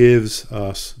gives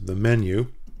us the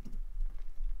menu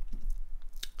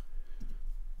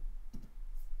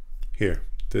here,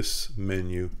 this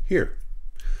menu here.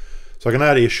 So I can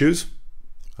add issues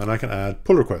and I can add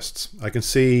pull requests. I can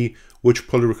see which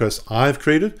pull requests I've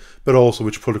created, but also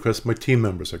which pull requests my team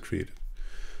members have created.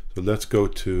 So let's go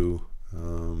to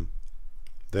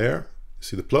there,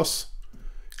 see the plus,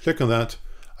 click on that.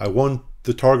 I want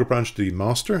the target branch to be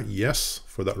master, yes,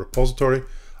 for that repository.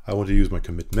 I want to use my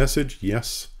commit message,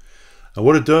 yes. And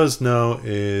what it does now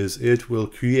is it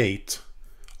will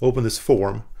open this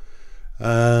form,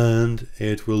 and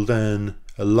it will then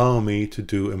allow me to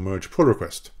do a merge pull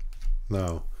request.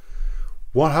 Now,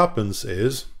 what happens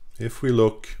is, if we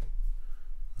look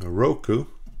at Heroku,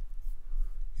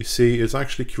 you see it's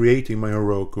actually creating my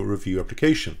Heroku review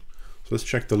application. So let's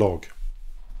check the log.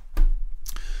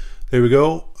 There we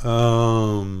go,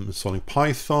 installing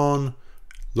Python,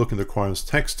 looking at the requirements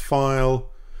text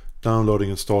file, downloading,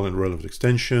 installing relevant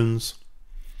extensions,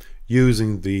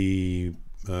 using the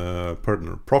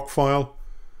pertinent proc file,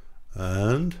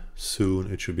 and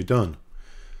soon it should be done.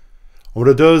 And what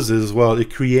it does is, well,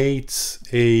 it creates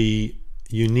a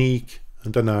unique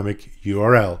and dynamic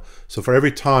URL. So for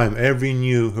every time, every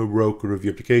new Heroku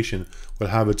review application will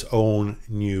have its own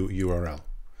new URL.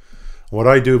 What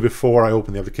I do before I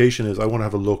open the application is I want to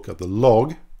have a look at the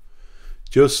log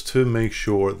just to make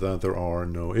sure that there are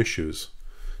no issues.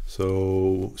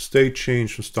 So state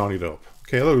change from starting it up.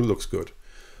 Okay, that looks good.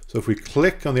 So if we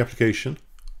click on the application,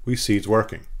 we see it's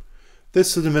working.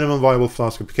 This is the minimum viable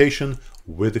Flask application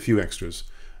with a few extras.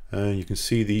 And you can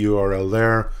see the URL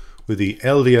there with the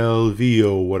LDL,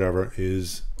 VO, whatever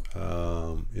is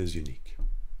unique.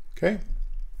 Okay.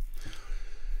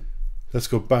 Let's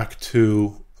go back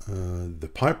to the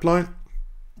pipeline.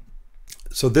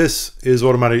 So this is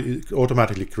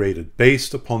automatically created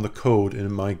based upon the code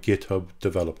in my GitHub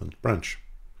development branch.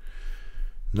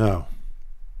 Now,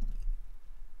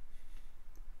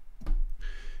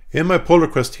 in my pull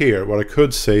request here, what I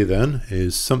could say then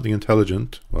is something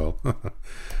intelligent. Well,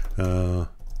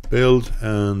 build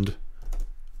and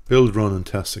build, run, and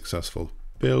test successful.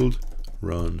 Build,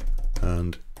 run,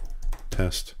 and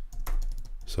test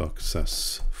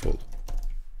successful.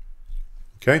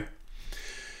 Okay.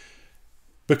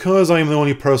 Because I am the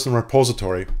only person in the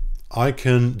repository, I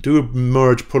can do a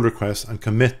merge pull request and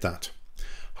commit that.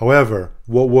 However,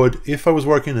 if I was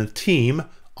working in a team,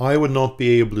 I would not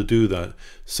be able to do that.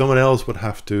 Someone else would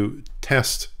have to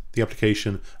test the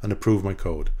application and approve my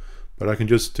code. But I can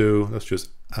just let's just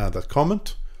add that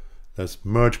comment. Let's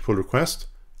merge pull request.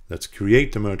 Let's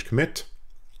create the merge commit.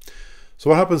 So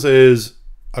what happens is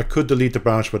I could delete the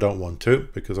branch, but I don't want to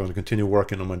because I'm going to continue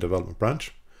working on my development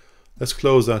branch. Let's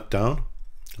close that down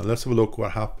and let's have a look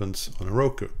what happens on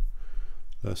Heroku.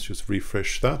 Let's just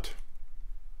refresh that.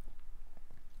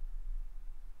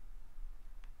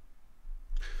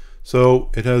 So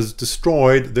it has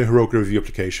destroyed the Heroku review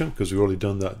application because we've already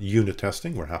done that unit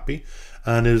testing. We're happy.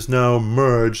 And it has now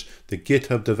merged the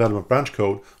GitHub development branch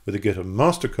code with the GitHub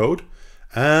master code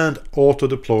and auto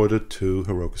deployed it to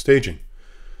Heroku staging.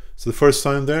 So the first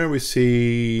time there we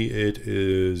see it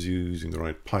is using the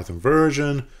right Python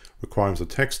version, requires a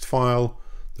text file,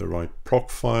 the right proc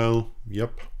file,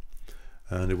 yep,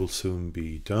 and it will soon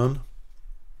be done.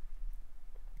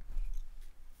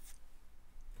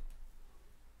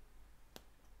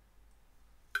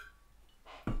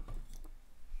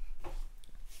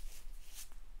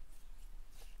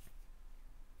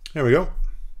 There we go.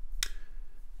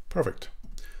 Perfect.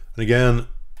 And again,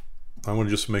 I want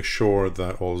to just make sure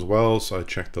that all is well, so I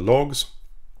check the logs.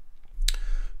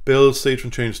 Build, stage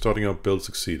from change, starting up, build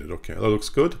succeeded. Okay, that looks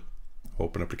good.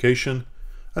 Open application.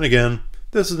 And again,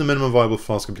 this is the minimum viable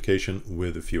Flask application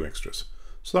with a few extras.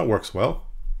 So that works well.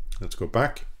 Let's go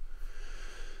back.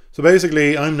 So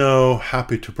basically, I'm now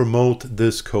happy to promote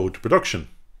this code to production.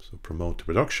 So promote to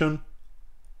production,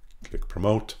 click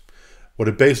promote. What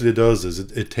it basically does is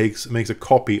it makes a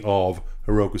copy of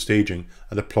Heroku staging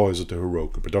and deploys it to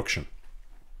Heroku production.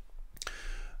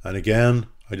 And again,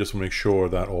 I just want to make sure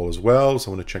that all is well. So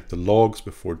I want to check the logs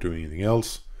before doing anything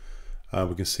else.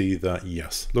 We can see that,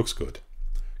 yes, looks good.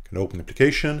 Can open the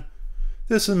application.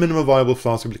 This is a minimum viable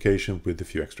Flask application with a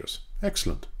few extras.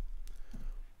 Excellent.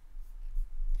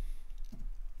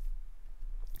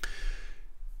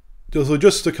 So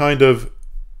just to kind of,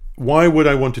 why would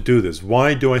I want to do this?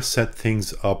 Why do I set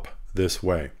things up this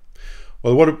way?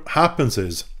 Well, what happens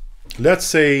is, let's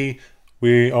say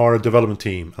we are a development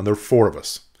team and there are 4 of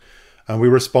us and we're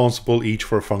responsible each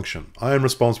for a function. I am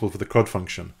responsible for the CRUD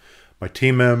function. My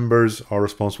team members are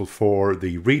responsible for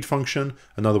the read function,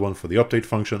 another one for the update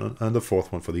function, and the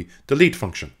 4th one for the delete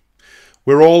function.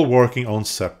 We're all working on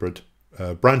separate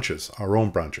branches, our own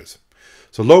branches.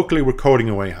 So locally we're coding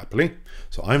away happily.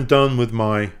 So I'm done with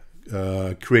my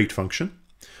create function.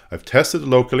 I've tested it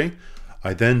locally.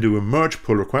 I then do a merge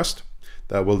pull request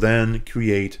that will then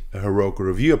create a Heroku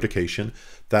review application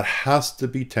that has to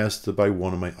be tested by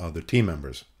one of my other team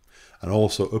members and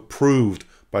also approved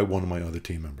by one of my other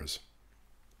team members.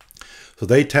 So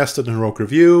they test it in Heroku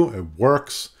review, it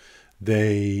works,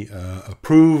 they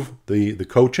approve the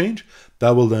code change.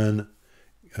 That will then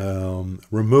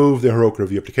remove the Heroku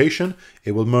review application.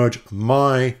 It will merge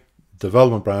my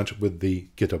development branch with the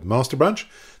GitHub master branch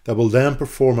that will then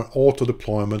perform an auto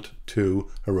deployment to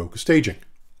Heroku staging.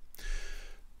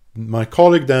 My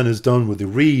colleague then is done with the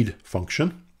read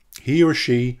function. He or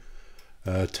she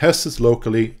tests it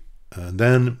locally and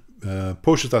then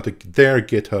pushes that to their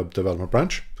GitHub development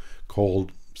branch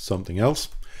called something else,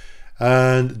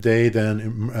 and they then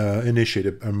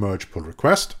initiate a merge pull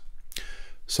request.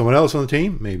 Someone else on the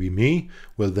team, maybe me,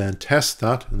 will then test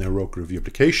that in their Heroku review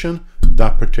application,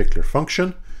 that particular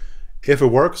function. If it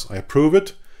works, I approve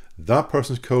it. That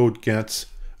person's code gets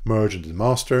merged into the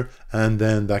master, and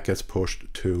then that gets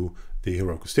pushed to the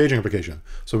Heroku staging application.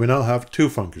 So we now have 2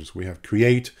 functions. We have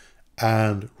create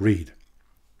and read.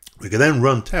 We can then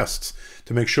run tests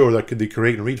to make sure that the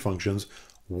create and read functions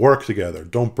work together,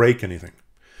 don't break anything.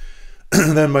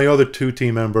 And then my other 2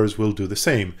 team members will do the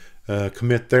same.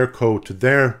 Commit their code to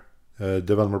their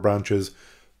development branches,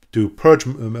 do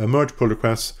merge pull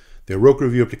requests, the Heroku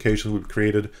review applications will be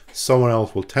created, someone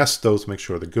else will test those to make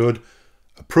sure they're good,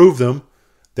 approve them,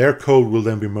 their code will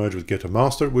then be merged with GitHub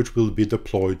master, which will be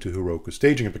deployed to Heroku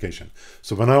staging application.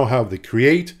 So we now have the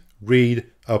create, read,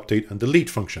 update, and delete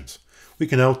functions. We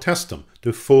can now test them,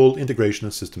 do full integration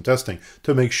and system testing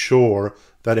to make sure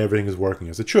that everything is working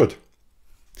as it should.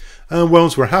 And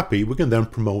once we're happy, we can then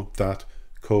promote that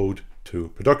code to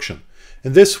production.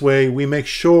 In this way, we make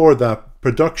sure that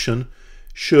production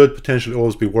should potentially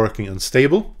always be working and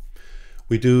stable.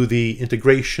 We do the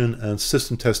integration and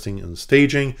system testing and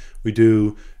staging. We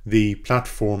do the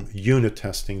platform unit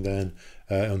testing then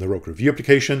on the Heroku Review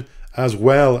application, as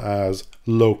well as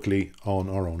locally on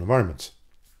our own environments.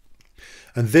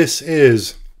 And this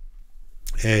is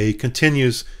a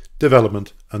continuous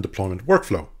development and deployment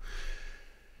workflow.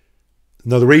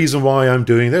 Now, the reason why I'm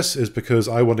doing this is because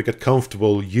I want to get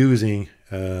comfortable using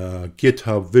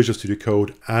GitHub, Visual Studio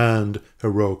Code, and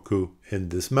Heroku in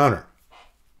this manner.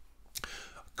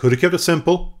 Could have kept it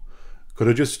simple. Could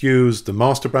have just used the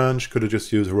master branch. Could have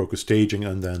just used Heroku staging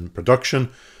and then production.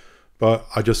 But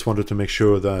I just wanted to make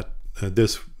sure that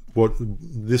this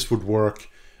would work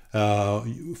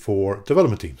for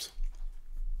development teams.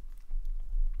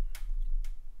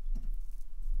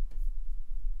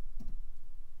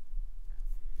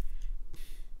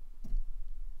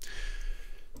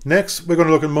 Next, we're going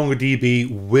to look at MongoDB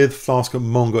with Flask and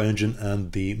MongoEngine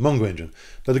and the MongoEngine.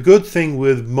 Now, the good thing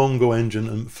with MongoEngine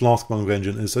and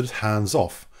Flask-MongoEngine is that it's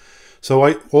hands-off. So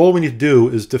all we need to do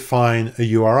is define a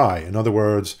URI. In other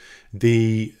words,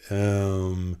 the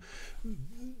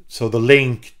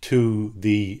link to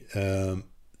the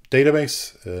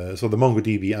database, so the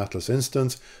MongoDB Atlas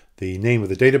instance, the name of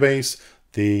the database,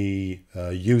 the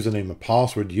username and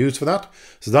password used for that.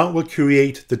 So that will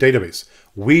create the database.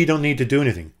 We don't need to do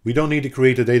anything. We don't need to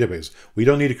create a database. We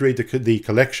don't need to create the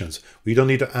collections. We don't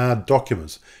need to add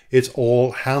documents. It's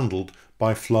all handled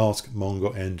by Flask,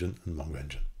 MongoEngine, and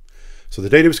MongoEngine. So the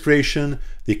database creation,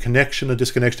 the connection and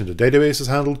disconnection to the database is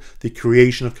handled, the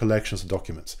creation of collections and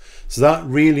documents. So that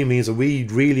really means that we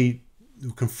really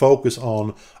can focus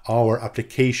on our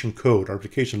application code, our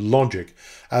application logic,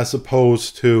 as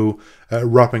opposed to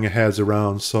wrapping our heads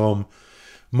around some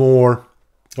more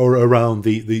or around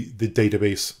the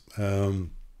database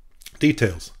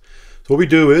details. So what we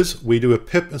do is we do a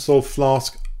pip install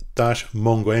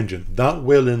flask-MongoEngine. That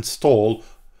will install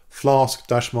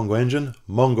Flask-MongoEngine,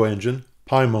 MongoEngine,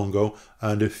 PyMongo,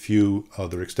 and a few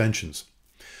other extensions.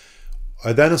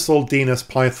 I then installed DNS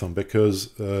Python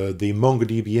because the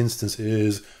MongoDB instance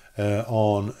is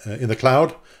in the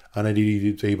cloud, and I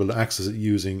needed to be able to access it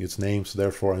using its name, so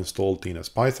therefore I installed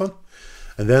DNS Python.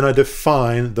 And then I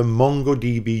define the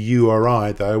MongoDB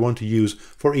URI that I want to use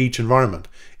for each environment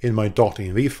in my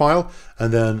 .env file,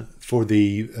 and then for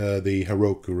the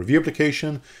Heroku Review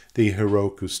application, the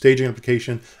Heroku Staging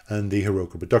application, and the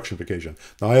Heroku Production application.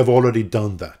 Now, I have already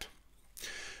done that.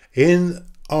 In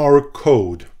our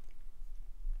code,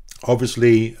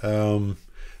 obviously,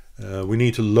 we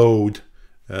need to load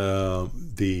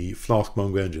the Flask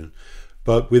MongoEngine,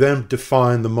 but we then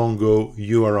define the Mongo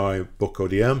URI book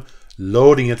ODM,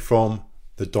 loading it from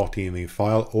the .env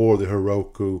file or the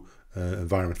Heroku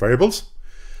environment variables,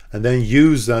 and then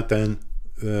use that then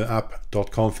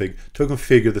app.config to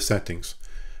configure the settings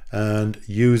and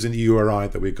using the URI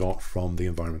that we got from the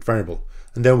environment variable,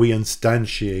 and then we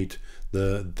instantiate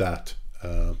that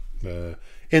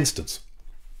instance.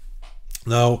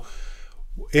 Now,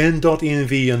 in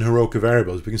 .env and Heroku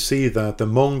variables, we can see that the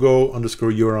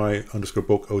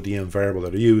Mongo_URI_book ODM variable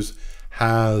that I use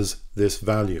has this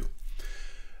value.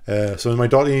 So in my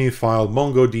 .env file,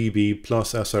 MongoDB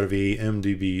plus SRV,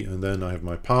 MDB, and then I have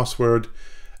my password,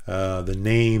 the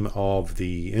name of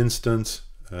the instance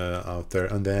out there,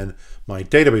 and then my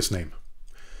database name.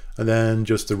 And then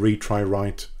just the retry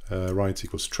write, writes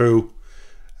equals true,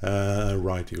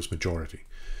 write equals majority.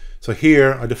 So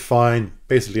here I define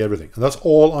basically everything, and that's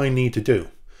all I need to do.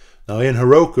 Now in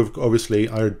Heroku, obviously,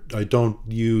 I don't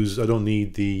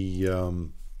need the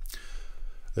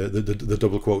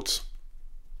double quotes.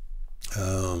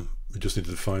 We just need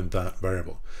to define that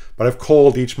variable. But I've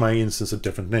called each my instance a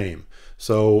different name.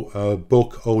 So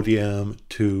book ODM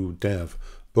to dev,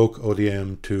 book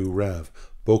ODM to rev,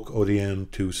 book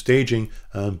ODM to staging,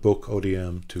 and book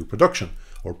ODM to production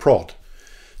or prod.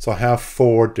 So I have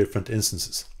 4 different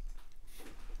instances.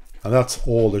 And that's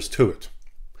all there's to it.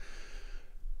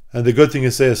 And the good thing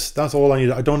is this, that's all I need.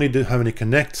 I don't need to have any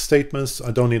connect statements. I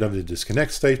don't need to have any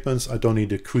disconnect statements. I don't need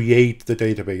to create the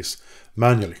database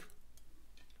manually.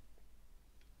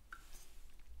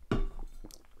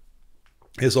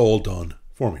 It's all done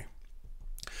for me.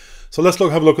 So let's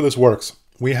have a look at this works.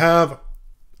 We have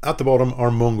at the bottom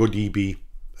our MongoDB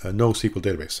NoSQL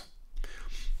database.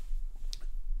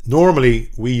 Normally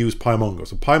we use PyMongo.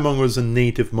 So PyMongo is a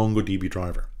native MongoDB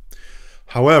driver.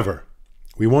 However,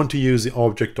 we want to use the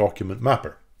object document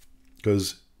mapper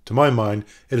because, to my mind,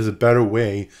 it is a better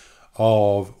way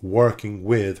of working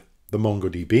with the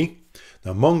MongoDB.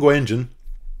 Now, MongoEngine,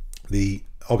 the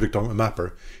object document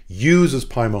mapper, uses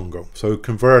PyMongo. So it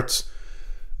converts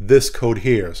this code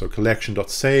here. So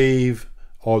collection.save,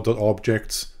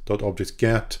 .objects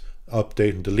get,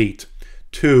 update and delete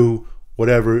to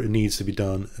whatever it needs to be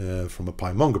done from a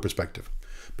PyMongo perspective.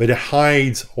 but it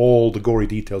hides all the gory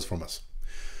details from us.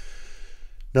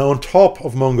 Now on top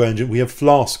of MongoEngine, we have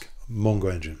Flask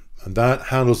MongoEngine, and that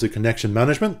handles the connection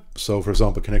management. So for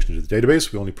example, connection to the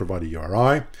database, we only provide a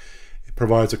URI. It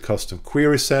provides a custom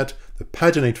query set, the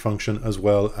paginate function, as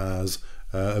well as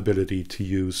ability to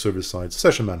use server-side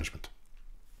session management.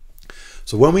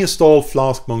 So when we install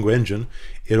Flask MongoEngine,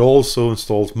 it also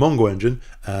installs MongoEngine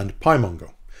and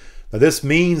PyMongo. Now this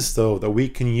means though that we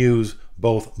can use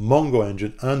both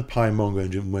MongoEngine and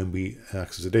PyMongoEngine when we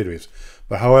access the database.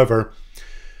 But however,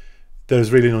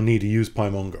 there's really no need to use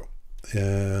PyMongo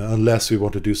unless we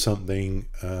want to do something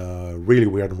really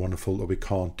weird and wonderful that we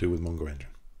can't do with MongoEngine.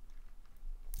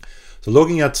 So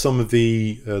looking at some of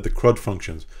the CRUD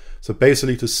functions, so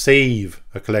basically to save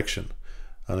a collection,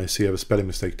 and I see I have a spelling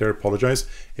mistake there, apologize,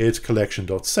 it's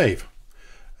collection.save.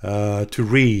 To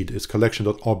read, it's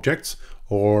collection.objects,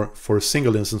 or for a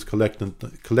single instance,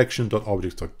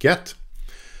 collection.objects.get.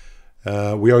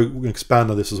 We are going to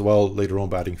expand on this as well later on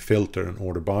by adding filter and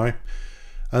order by.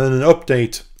 And then an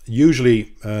update,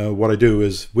 usually what I do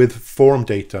is with form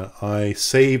data, I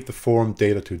save the form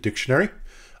data to a dictionary,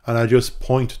 and I just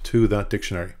point to that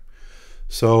dictionary.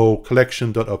 So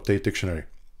collection.update dictionary,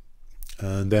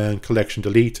 and then collection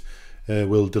delete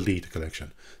will delete a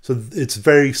collection. So it's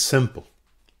very simple.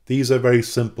 These are very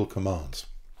simple commands.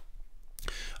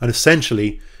 And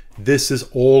essentially, this is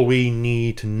all we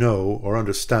need to know or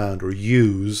understand or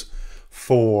use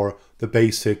for the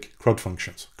basic CRUD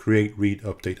functions: create, read,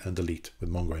 update, and delete with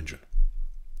MongoEngine.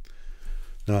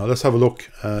 Now let's have a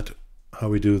look at how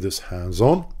we do this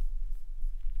hands-on.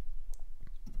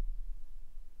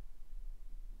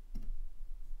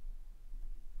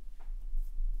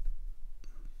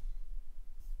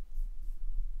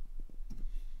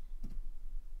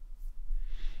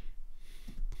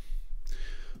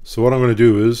 So what I'm going to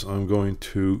do is I'm going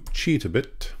to cheat a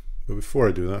bit, but before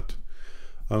I do that,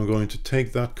 I'm going to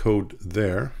take that code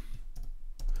there.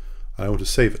 I want to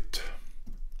save it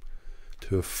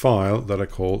to a file that I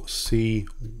call C1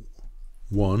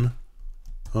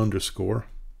 underscore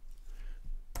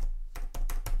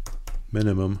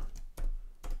minimum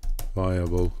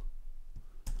viable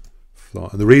flaw.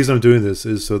 And the reason I'm doing this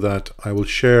is so that I will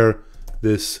share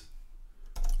this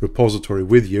repository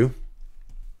with you,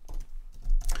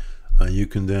 and you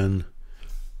can then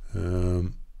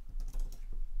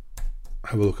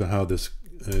have a look at how this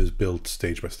is built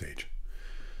stage by stage.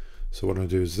 So what I'm going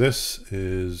to do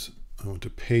is I want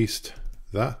to paste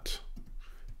that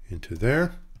into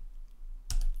there.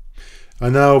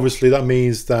 And now obviously that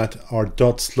means that our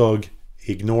 .slug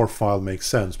ignore file makes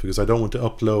sense, because I don't want to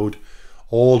upload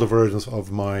all the versions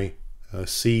of my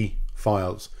C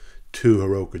files to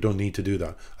Heroku. I don't need to do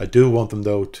that. I do want them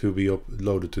though to be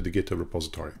uploaded to the GitHub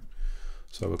repository.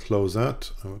 So I will close that,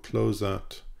 I will close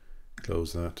that,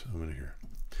 I'm in here.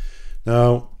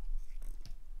 Now,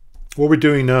 what we're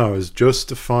doing now is just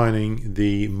defining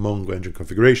the MongoEngine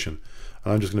configuration.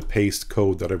 And I'm just going to paste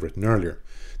code that I've written earlier.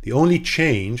 The only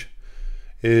change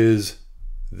is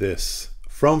this: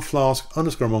 from Flask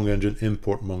underscore MongoEngine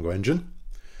import MongoEngine,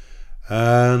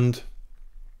 and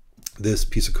this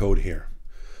piece of code here.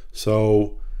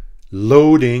 So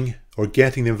loading or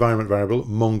getting the environment variable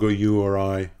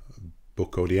MongoURI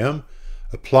book ODM,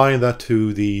 applying that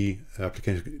to the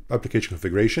application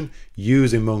configuration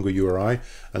using MongoURI,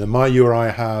 and then my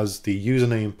URI has the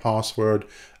username, password,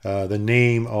 the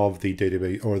name of the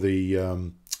database or the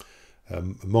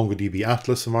MongoDB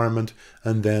Atlas environment,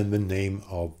 and then the name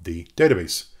of the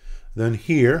database. Then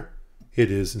here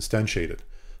it is instantiated.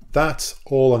 That's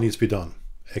all that needs to be done,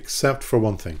 except for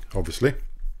one thing, obviously.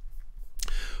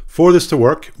 For this to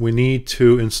work, we need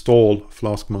to install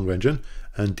Flask MongoEngine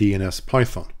and DNS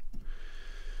Python.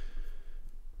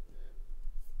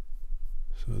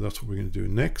 So that's what we're going to do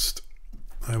next.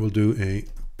 I will do a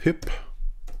pip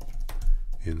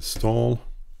install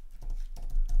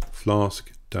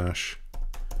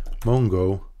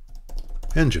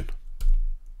Flask-MongoEngine.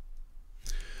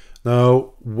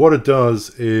 Now what it does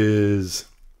is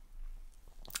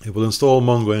it will install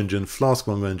MongoEngine, Flask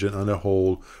MongoEngine, and a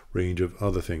whole range of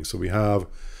other things. So we have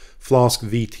Flask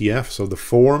VTF, so the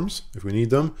forms, if we need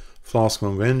them, Flask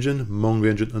MongoEngine,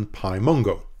 MongoEngine, and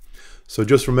PyMongo. So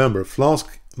just remember,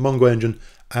 Flask MongoEngine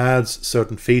adds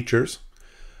certain features,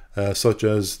 such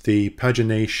as the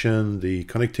pagination, the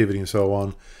connectivity, and so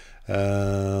on,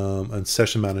 and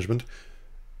session management,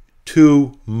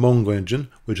 to MongoEngine,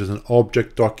 which is an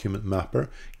object document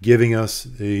mapper, giving us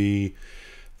the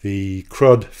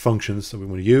CRUD functions that we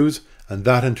want to use, and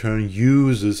that in turn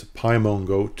uses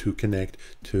PyMongo to connect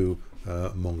to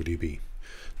MongoDB.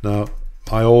 Now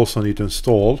I also need to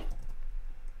install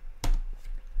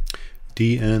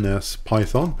DNS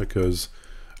Python, because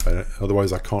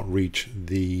otherwise I can't reach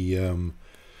the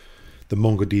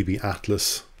MongoDB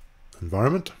Atlas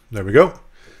environment. There we go.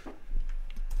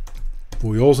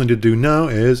 What we also need to do now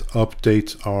is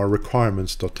update our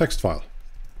requirements.txt file.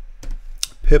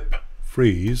 Pip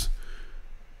freeze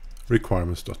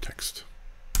requirements.txt.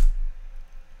 There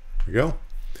we go.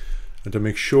 And to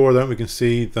make sure that we can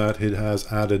see that it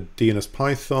has added DNS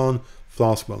Python,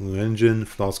 Flask-MongoEngine,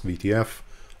 Flask VTF,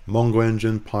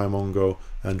 MongoEngine, PyMongo,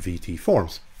 and VT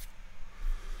forms.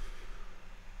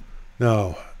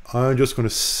 Now, I'm just going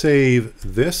to save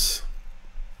this.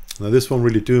 Now, this won't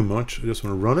really do much. I just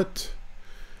want to run it.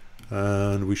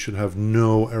 And we should have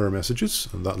no error messages.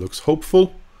 And that looks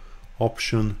hopeful.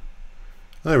 Option.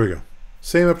 There we go.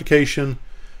 Same application,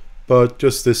 but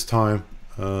just this time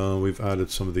we've added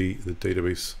some of the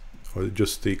database, or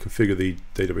just the configure the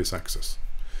database access.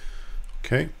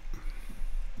 Okay.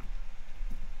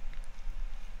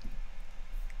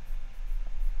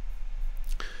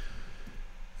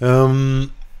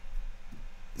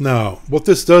 Now, what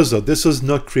this does, though, this does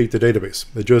not create the database.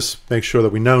 It just makes sure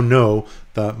that we now know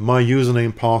that my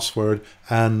username, password,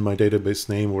 and my database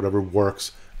name, or whatever,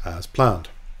 works as planned.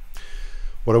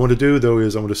 What I want to do, though,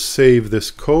 is I want to save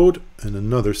this code in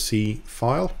another C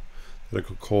file that I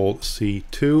could call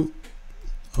C2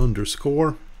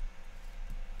 underscore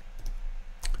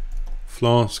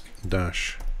Flask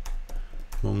dash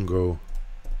MongoEngine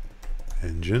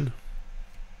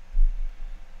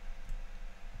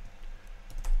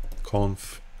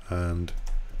conf and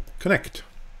connect,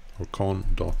 or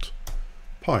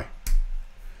con.py.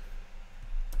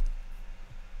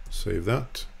 Save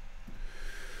that.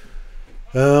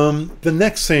 The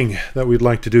next thing that we'd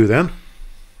like to do then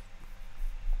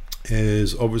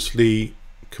is obviously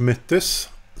commit this.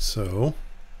 So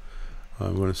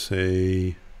I'm going to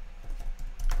say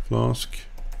Flask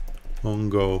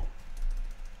Mongo,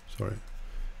 sorry,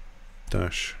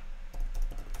 dash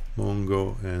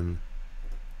MongoEngine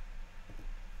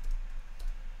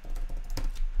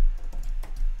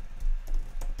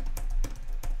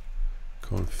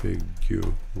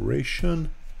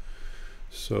configuration.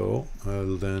 So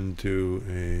I'll then do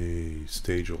a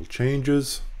stage all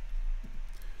changes,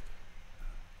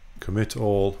 commit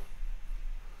all,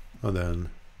 and then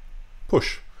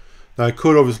push. Now I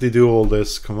could obviously do all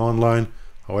this command line,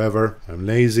 however I'm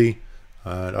lazy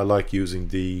and I like using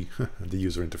the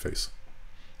user interface.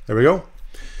 There we go.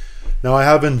 Now I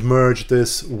haven't merged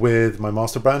this with my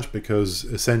master branch because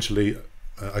essentially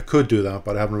I could do that,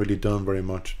 but I haven't really done very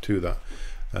much to that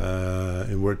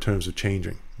in terms of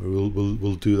changing.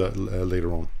 We'll do that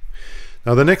later on.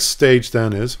 Now the next stage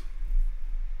then is,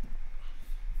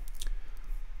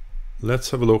 let's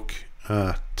have a look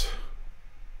at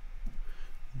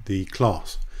the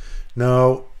class.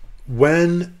 Now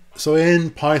so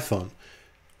in Python,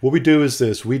 what we do is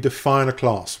this: we define a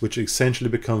class which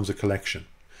essentially becomes a collection.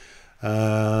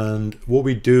 And what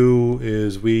we do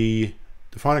is we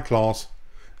define a class,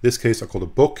 in this case I call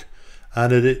it book,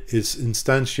 and it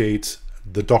instantiates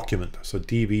the document, so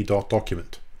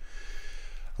db.document.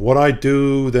 What I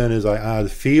do then is I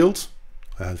add fields,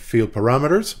 I add field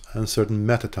parameters, and certain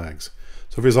meta tags.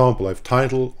 So for example, I have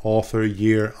title, author,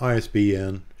 year,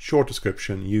 ISBN, short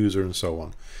description, user, and so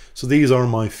on. So these are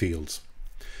my fields.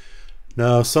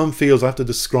 Now some fields I have to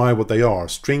describe what they are: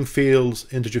 string fields,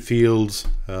 integer fields,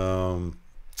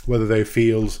 whether they're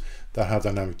fields that have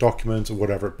dynamic documents or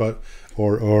whatever, but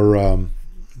or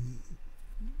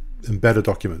embedded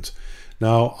documents.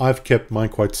 Now I've kept mine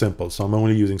quite simple, so I'm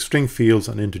only using string fields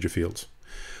and integer fields.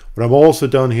 What I've also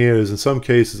done here is in some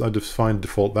cases I define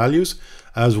default values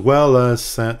as well as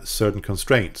set certain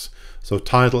constraints. So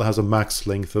title has a max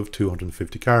length of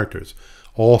 250 characters.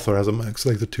 Author has a max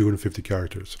length of 250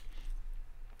 characters.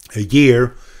 A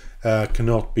year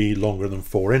cannot be longer than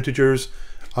 4 integers.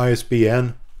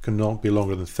 ISBN cannot be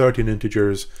longer than 13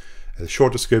 integers. A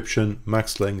short description,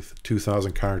 max length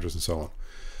 2000 characters, and so on.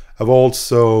 I've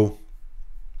also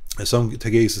in some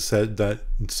cases said that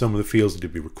some of the fields need to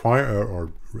be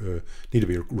required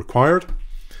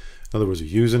In other words, a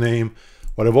username.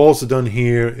 What I've also done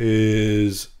here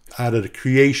is added a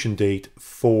creation date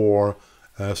for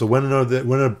so when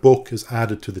a book is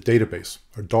added to the database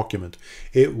or document,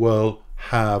 it will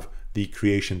have the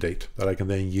creation date that I can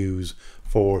then use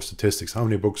for statistics. How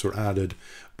many books were added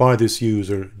by this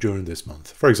user during this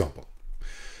month, for example.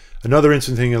 Another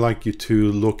interesting thing I'd like you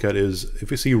to look at is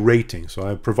if you see rating. So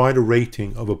I provide a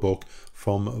rating of a book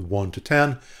from 1 to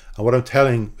 10. And what I'm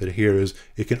telling it here is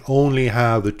it can only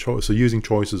have the choice, so using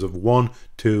choices of 1,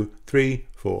 2, 3,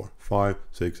 4, 5,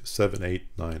 6, 7, 8,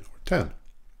 9, or 10.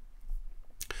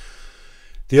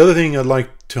 The other thing I'd like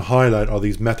to highlight are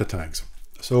these meta tags.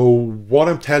 So what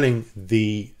I'm telling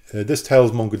this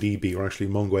tells MongoDB, or actually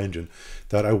MongoEngine,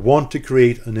 that I want to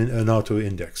create an auto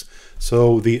index.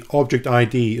 So the object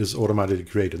ID is automatically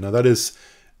created. Now that is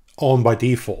on by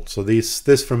default. So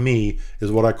this for me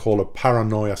is what I call a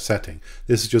paranoia setting.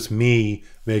 This is just me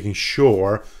making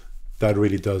sure that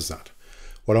really does that.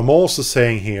 What I'm also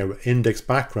saying here, index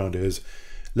background, is,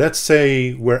 let's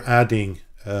say we're adding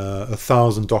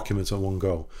 1,000 documents in one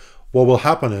go. What will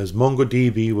happen is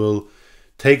MongoDB will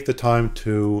take the time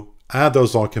to add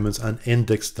those documents and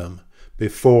index them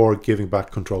before giving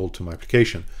back control to my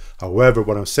application. However,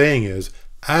 what I'm saying is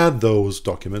add those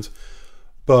documents,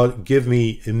 but give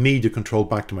me immediate control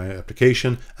back to my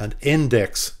application and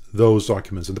index those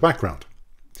documents in the background.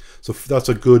 So that's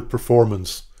a good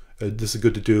performance. This is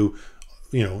good to do,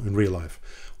 you know, in real life.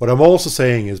 What I'm also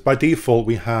saying is, by default,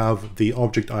 we have the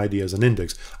object ID as an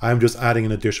index. I'm just adding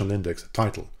an additional index, a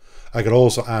title. I could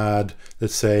also add,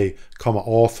 let's say, comma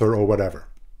author or whatever.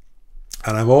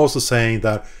 And I'm also saying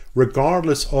that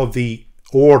regardless of the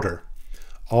order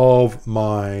of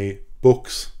my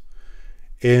books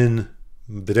in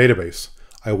the database,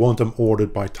 I want them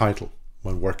ordered by title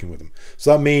when working with them.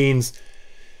 So that means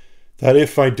that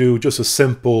if I do just a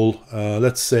simple,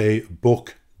 let's say,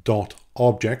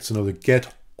 book.objects, in order to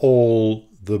get all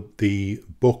the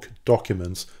book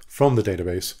documents from the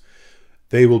database,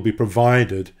 they will be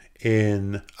provided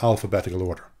in alphabetical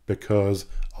order because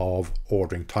of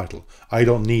ordering title. I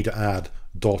don't need to add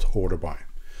 .order by.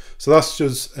 So that's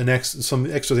just some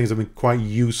extra things that have been quite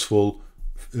useful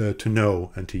to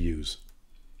know and to use.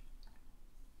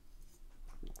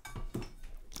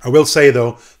 I will say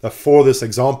though that for this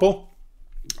example,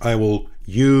 I will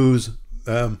use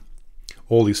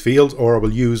all these fields, or I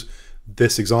will use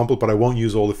this example, but I won't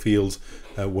use all the fields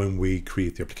when we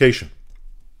create the application,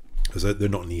 because they're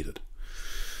not needed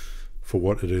for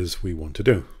what it is we want to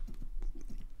do.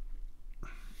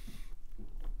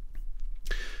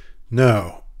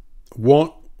 Now,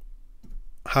 what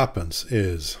happens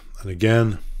is, and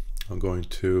again, I'm going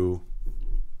to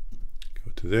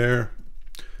go to there,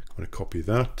 I'm going to copy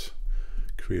that,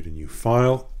 create a new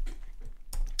file.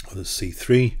 The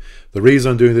C3. The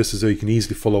reason I'm doing this is so you can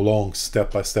easily follow along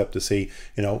step by step to see,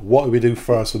 you know, what do we do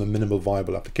first with a minimal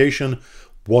viable application?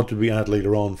 What did we add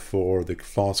later on for the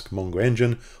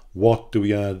Flask-MongoEngine? What do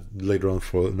we add later on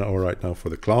for, or right now, for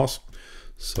the class?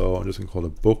 So I'm just going to call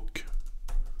it book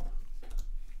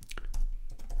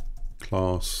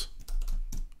class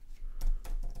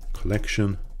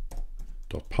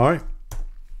collection.py.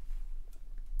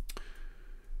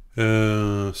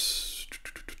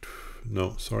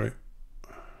 No, sorry.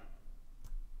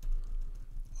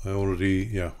 I already,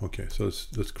 yeah, okay. So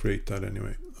let's create that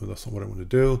anyway. Oh, that's not what I want to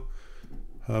do.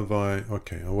 Have I?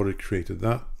 Okay, I already created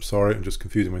that. Sorry, I'm just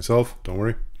confusing myself. Don't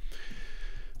worry.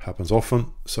 Happens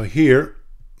often. So here,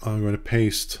 I'm going to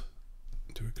paste,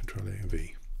 do a Control A and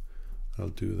V. I'll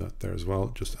do that there as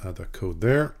well. Just add that code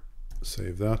there.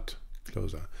 Save that.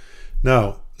 Close that.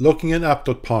 Now, looking at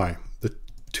app.py, the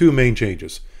two main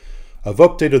changes. I've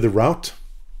updated the route.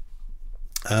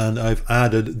 And I've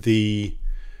added the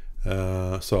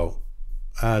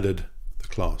added the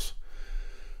class.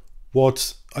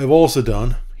 What I've also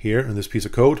done here in this piece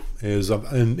of code is I've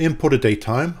inputted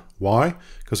datetime. Why?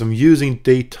 Because I'm using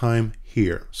datetime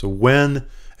here. So when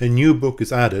a new book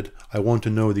is added, I want to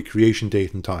know the creation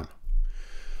date and time.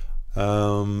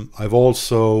 I've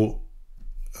also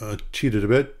cheated a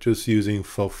bit, just using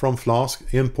from Flask,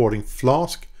 importing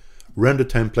Flask render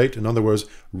template. In other words,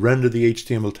 render the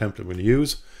HTML template we're going to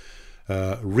use.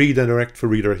 Redirect for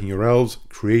redirecting URLs,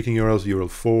 creating URLs,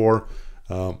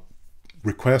 URL4,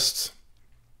 requests,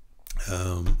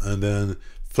 and then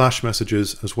flash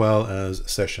messages as well as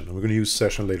session. And we're going to use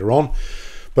session later on,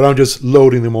 but I'm just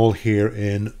loading them all here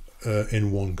in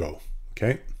one go.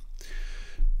 Okay.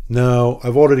 Now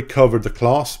I've already covered the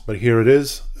class, but here it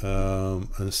is. And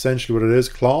essentially what it is,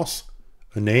 class,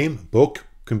 a name, book,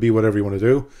 can be whatever you want to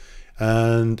do.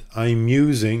 And I'm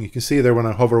using, you can see there when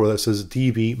I hover where it says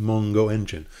DB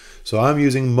MongoEngine. So I'm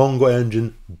using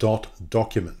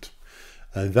MongoEngine.document.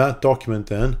 And that document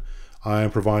then, I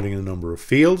am providing a number of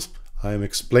fields. I am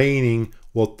explaining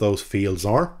what those fields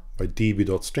are by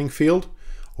db.stringField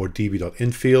or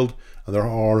db.inField. And there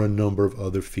are a number of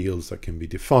other fields that can be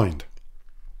defined.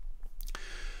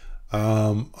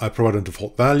 I provide a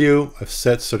default value. I've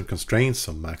set certain constraints,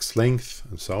 some max length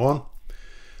and so on.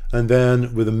 And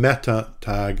then with a meta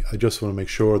tag, I just want to make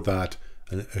sure that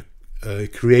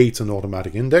it creates an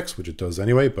automatic index, which it does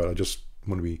anyway, but I just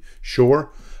want to be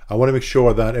sure. I want to make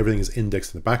sure that everything is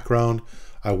indexed in the background.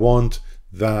 I want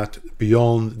that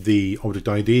beyond the object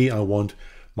ID, I want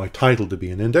my title to be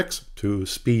an index to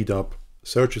speed up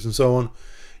searches and so on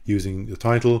using the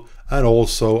title. And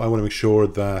also I want to make sure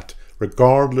that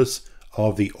regardless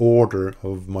of the order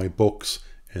of my books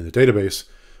in the database,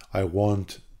 I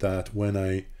want that when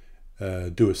I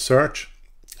do a search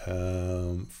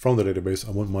from the database,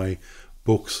 I want my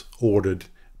books ordered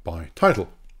by title.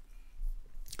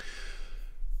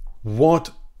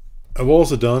 What I've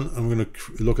also done, I'm going to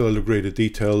look at a little greater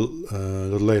detail a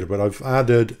little later, but I've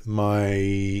added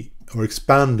or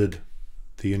expanded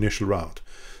the initial route.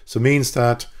 So it means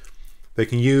that they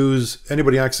can use,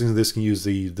 anybody accessing this can use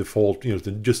the default,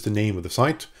 just the name of the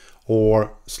site,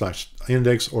 or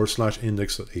 /index or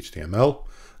 /index.html.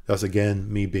 That's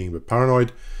again me being a bit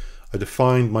paranoid. I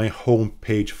defined my home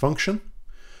page function,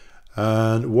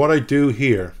 and what I do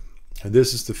here, and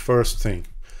this is the first thing,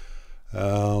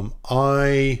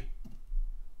 I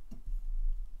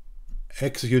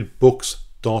execute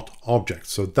books.object.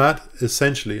 So that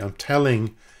essentially, I'm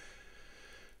telling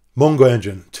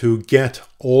MongoEngine to get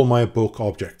all my book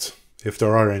objects, if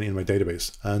there are any in my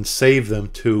database, and save them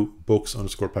to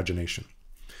books_pagination.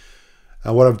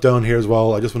 And what I've done here as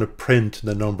well, I just want to print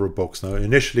the number of books. Now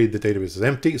initially the database is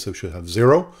empty, so it should have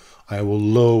 0. I will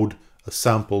load a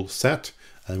sample set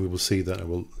and we will see that it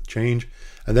will change.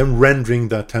 And then rendering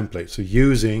that template. So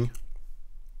using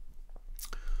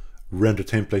render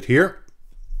template here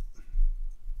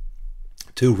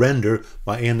to render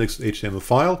my index.html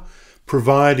file,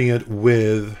 providing it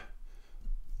with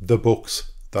the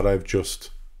books that I've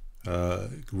just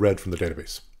read from the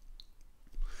database.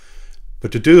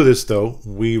 But to do this though,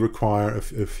 we require a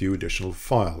few additional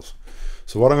files.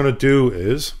 So what I'm going to do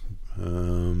is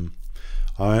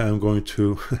I am going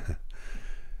to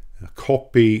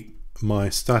copy my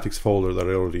statics folder that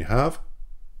I already have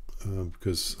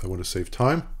because I want to save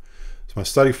time. So my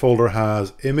static folder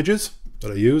has images that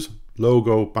I use,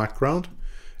 logo, background.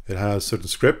 It has certain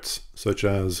scripts such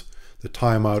as the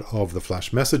timeout of the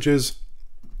flash messages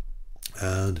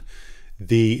and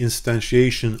the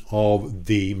instantiation of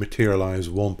the materialize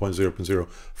 1.0.0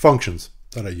 functions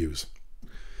that I use.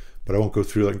 But I won't go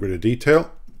through that in greater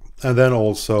detail. And then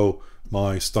also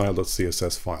my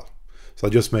style.css file. So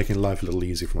I'm just making life a little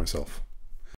easy for myself.